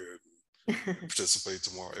gonna go ahead and participate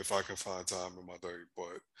tomorrow if I can find time in my day.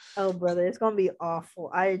 Oh, brother, it's gonna be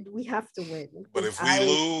awful. We have to win But because I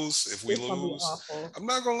if we it's gonna be lose, awful. I'm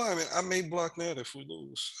not gonna lie, man. I may block that if we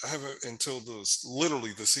lose. I haven't until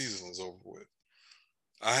literally the season is over with.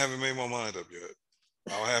 I haven't made my mind up yet.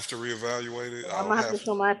 I'll have to reevaluate it. I'm gonna have to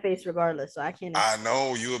show my face regardless, so I can't. I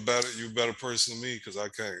know you a better person than me because I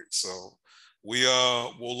can't. So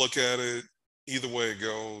we'll look at it either way it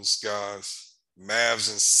goes, guys.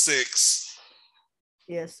 Mavs in 6.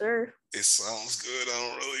 Yes, sir. It sounds good. I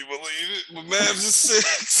don't really believe it, but Mavs in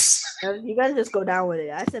 6. You guys just go down with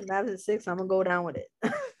it. I said Mavs in 6. I'm gonna go down with it.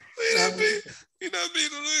 We not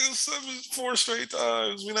beating the 4 straight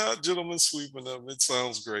times. We're not gentlemen sweeping them. It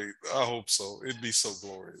sounds great. I hope so. It'd be so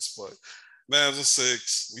glorious. But Mavs in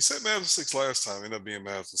 6. We said Mavs in 6 last time. Ended up being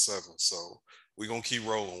Mavs in 7. So we're gonna keep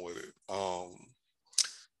rolling with it.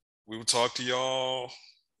 We will talk to y'all.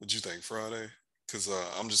 What you think Friday? Because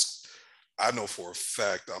I know for a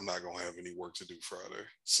fact I'm not gonna have any work to do Friday.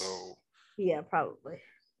 So yeah, probably.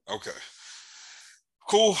 Okay.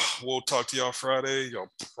 Cool. We'll talk to y'all Friday.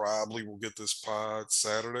 Y'all probably will get this pod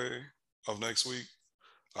Saturday of next week.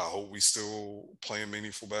 I hope we still playing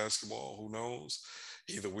meaningful basketball. Who knows?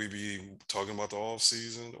 Either we be talking about the off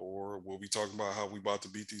season or we'll be talking about how we about to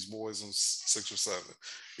beat these boys in 6 or 7.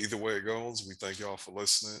 Either way it goes, we thank y'all for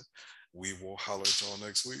listening. We will holler at y'all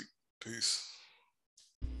next week. Peace.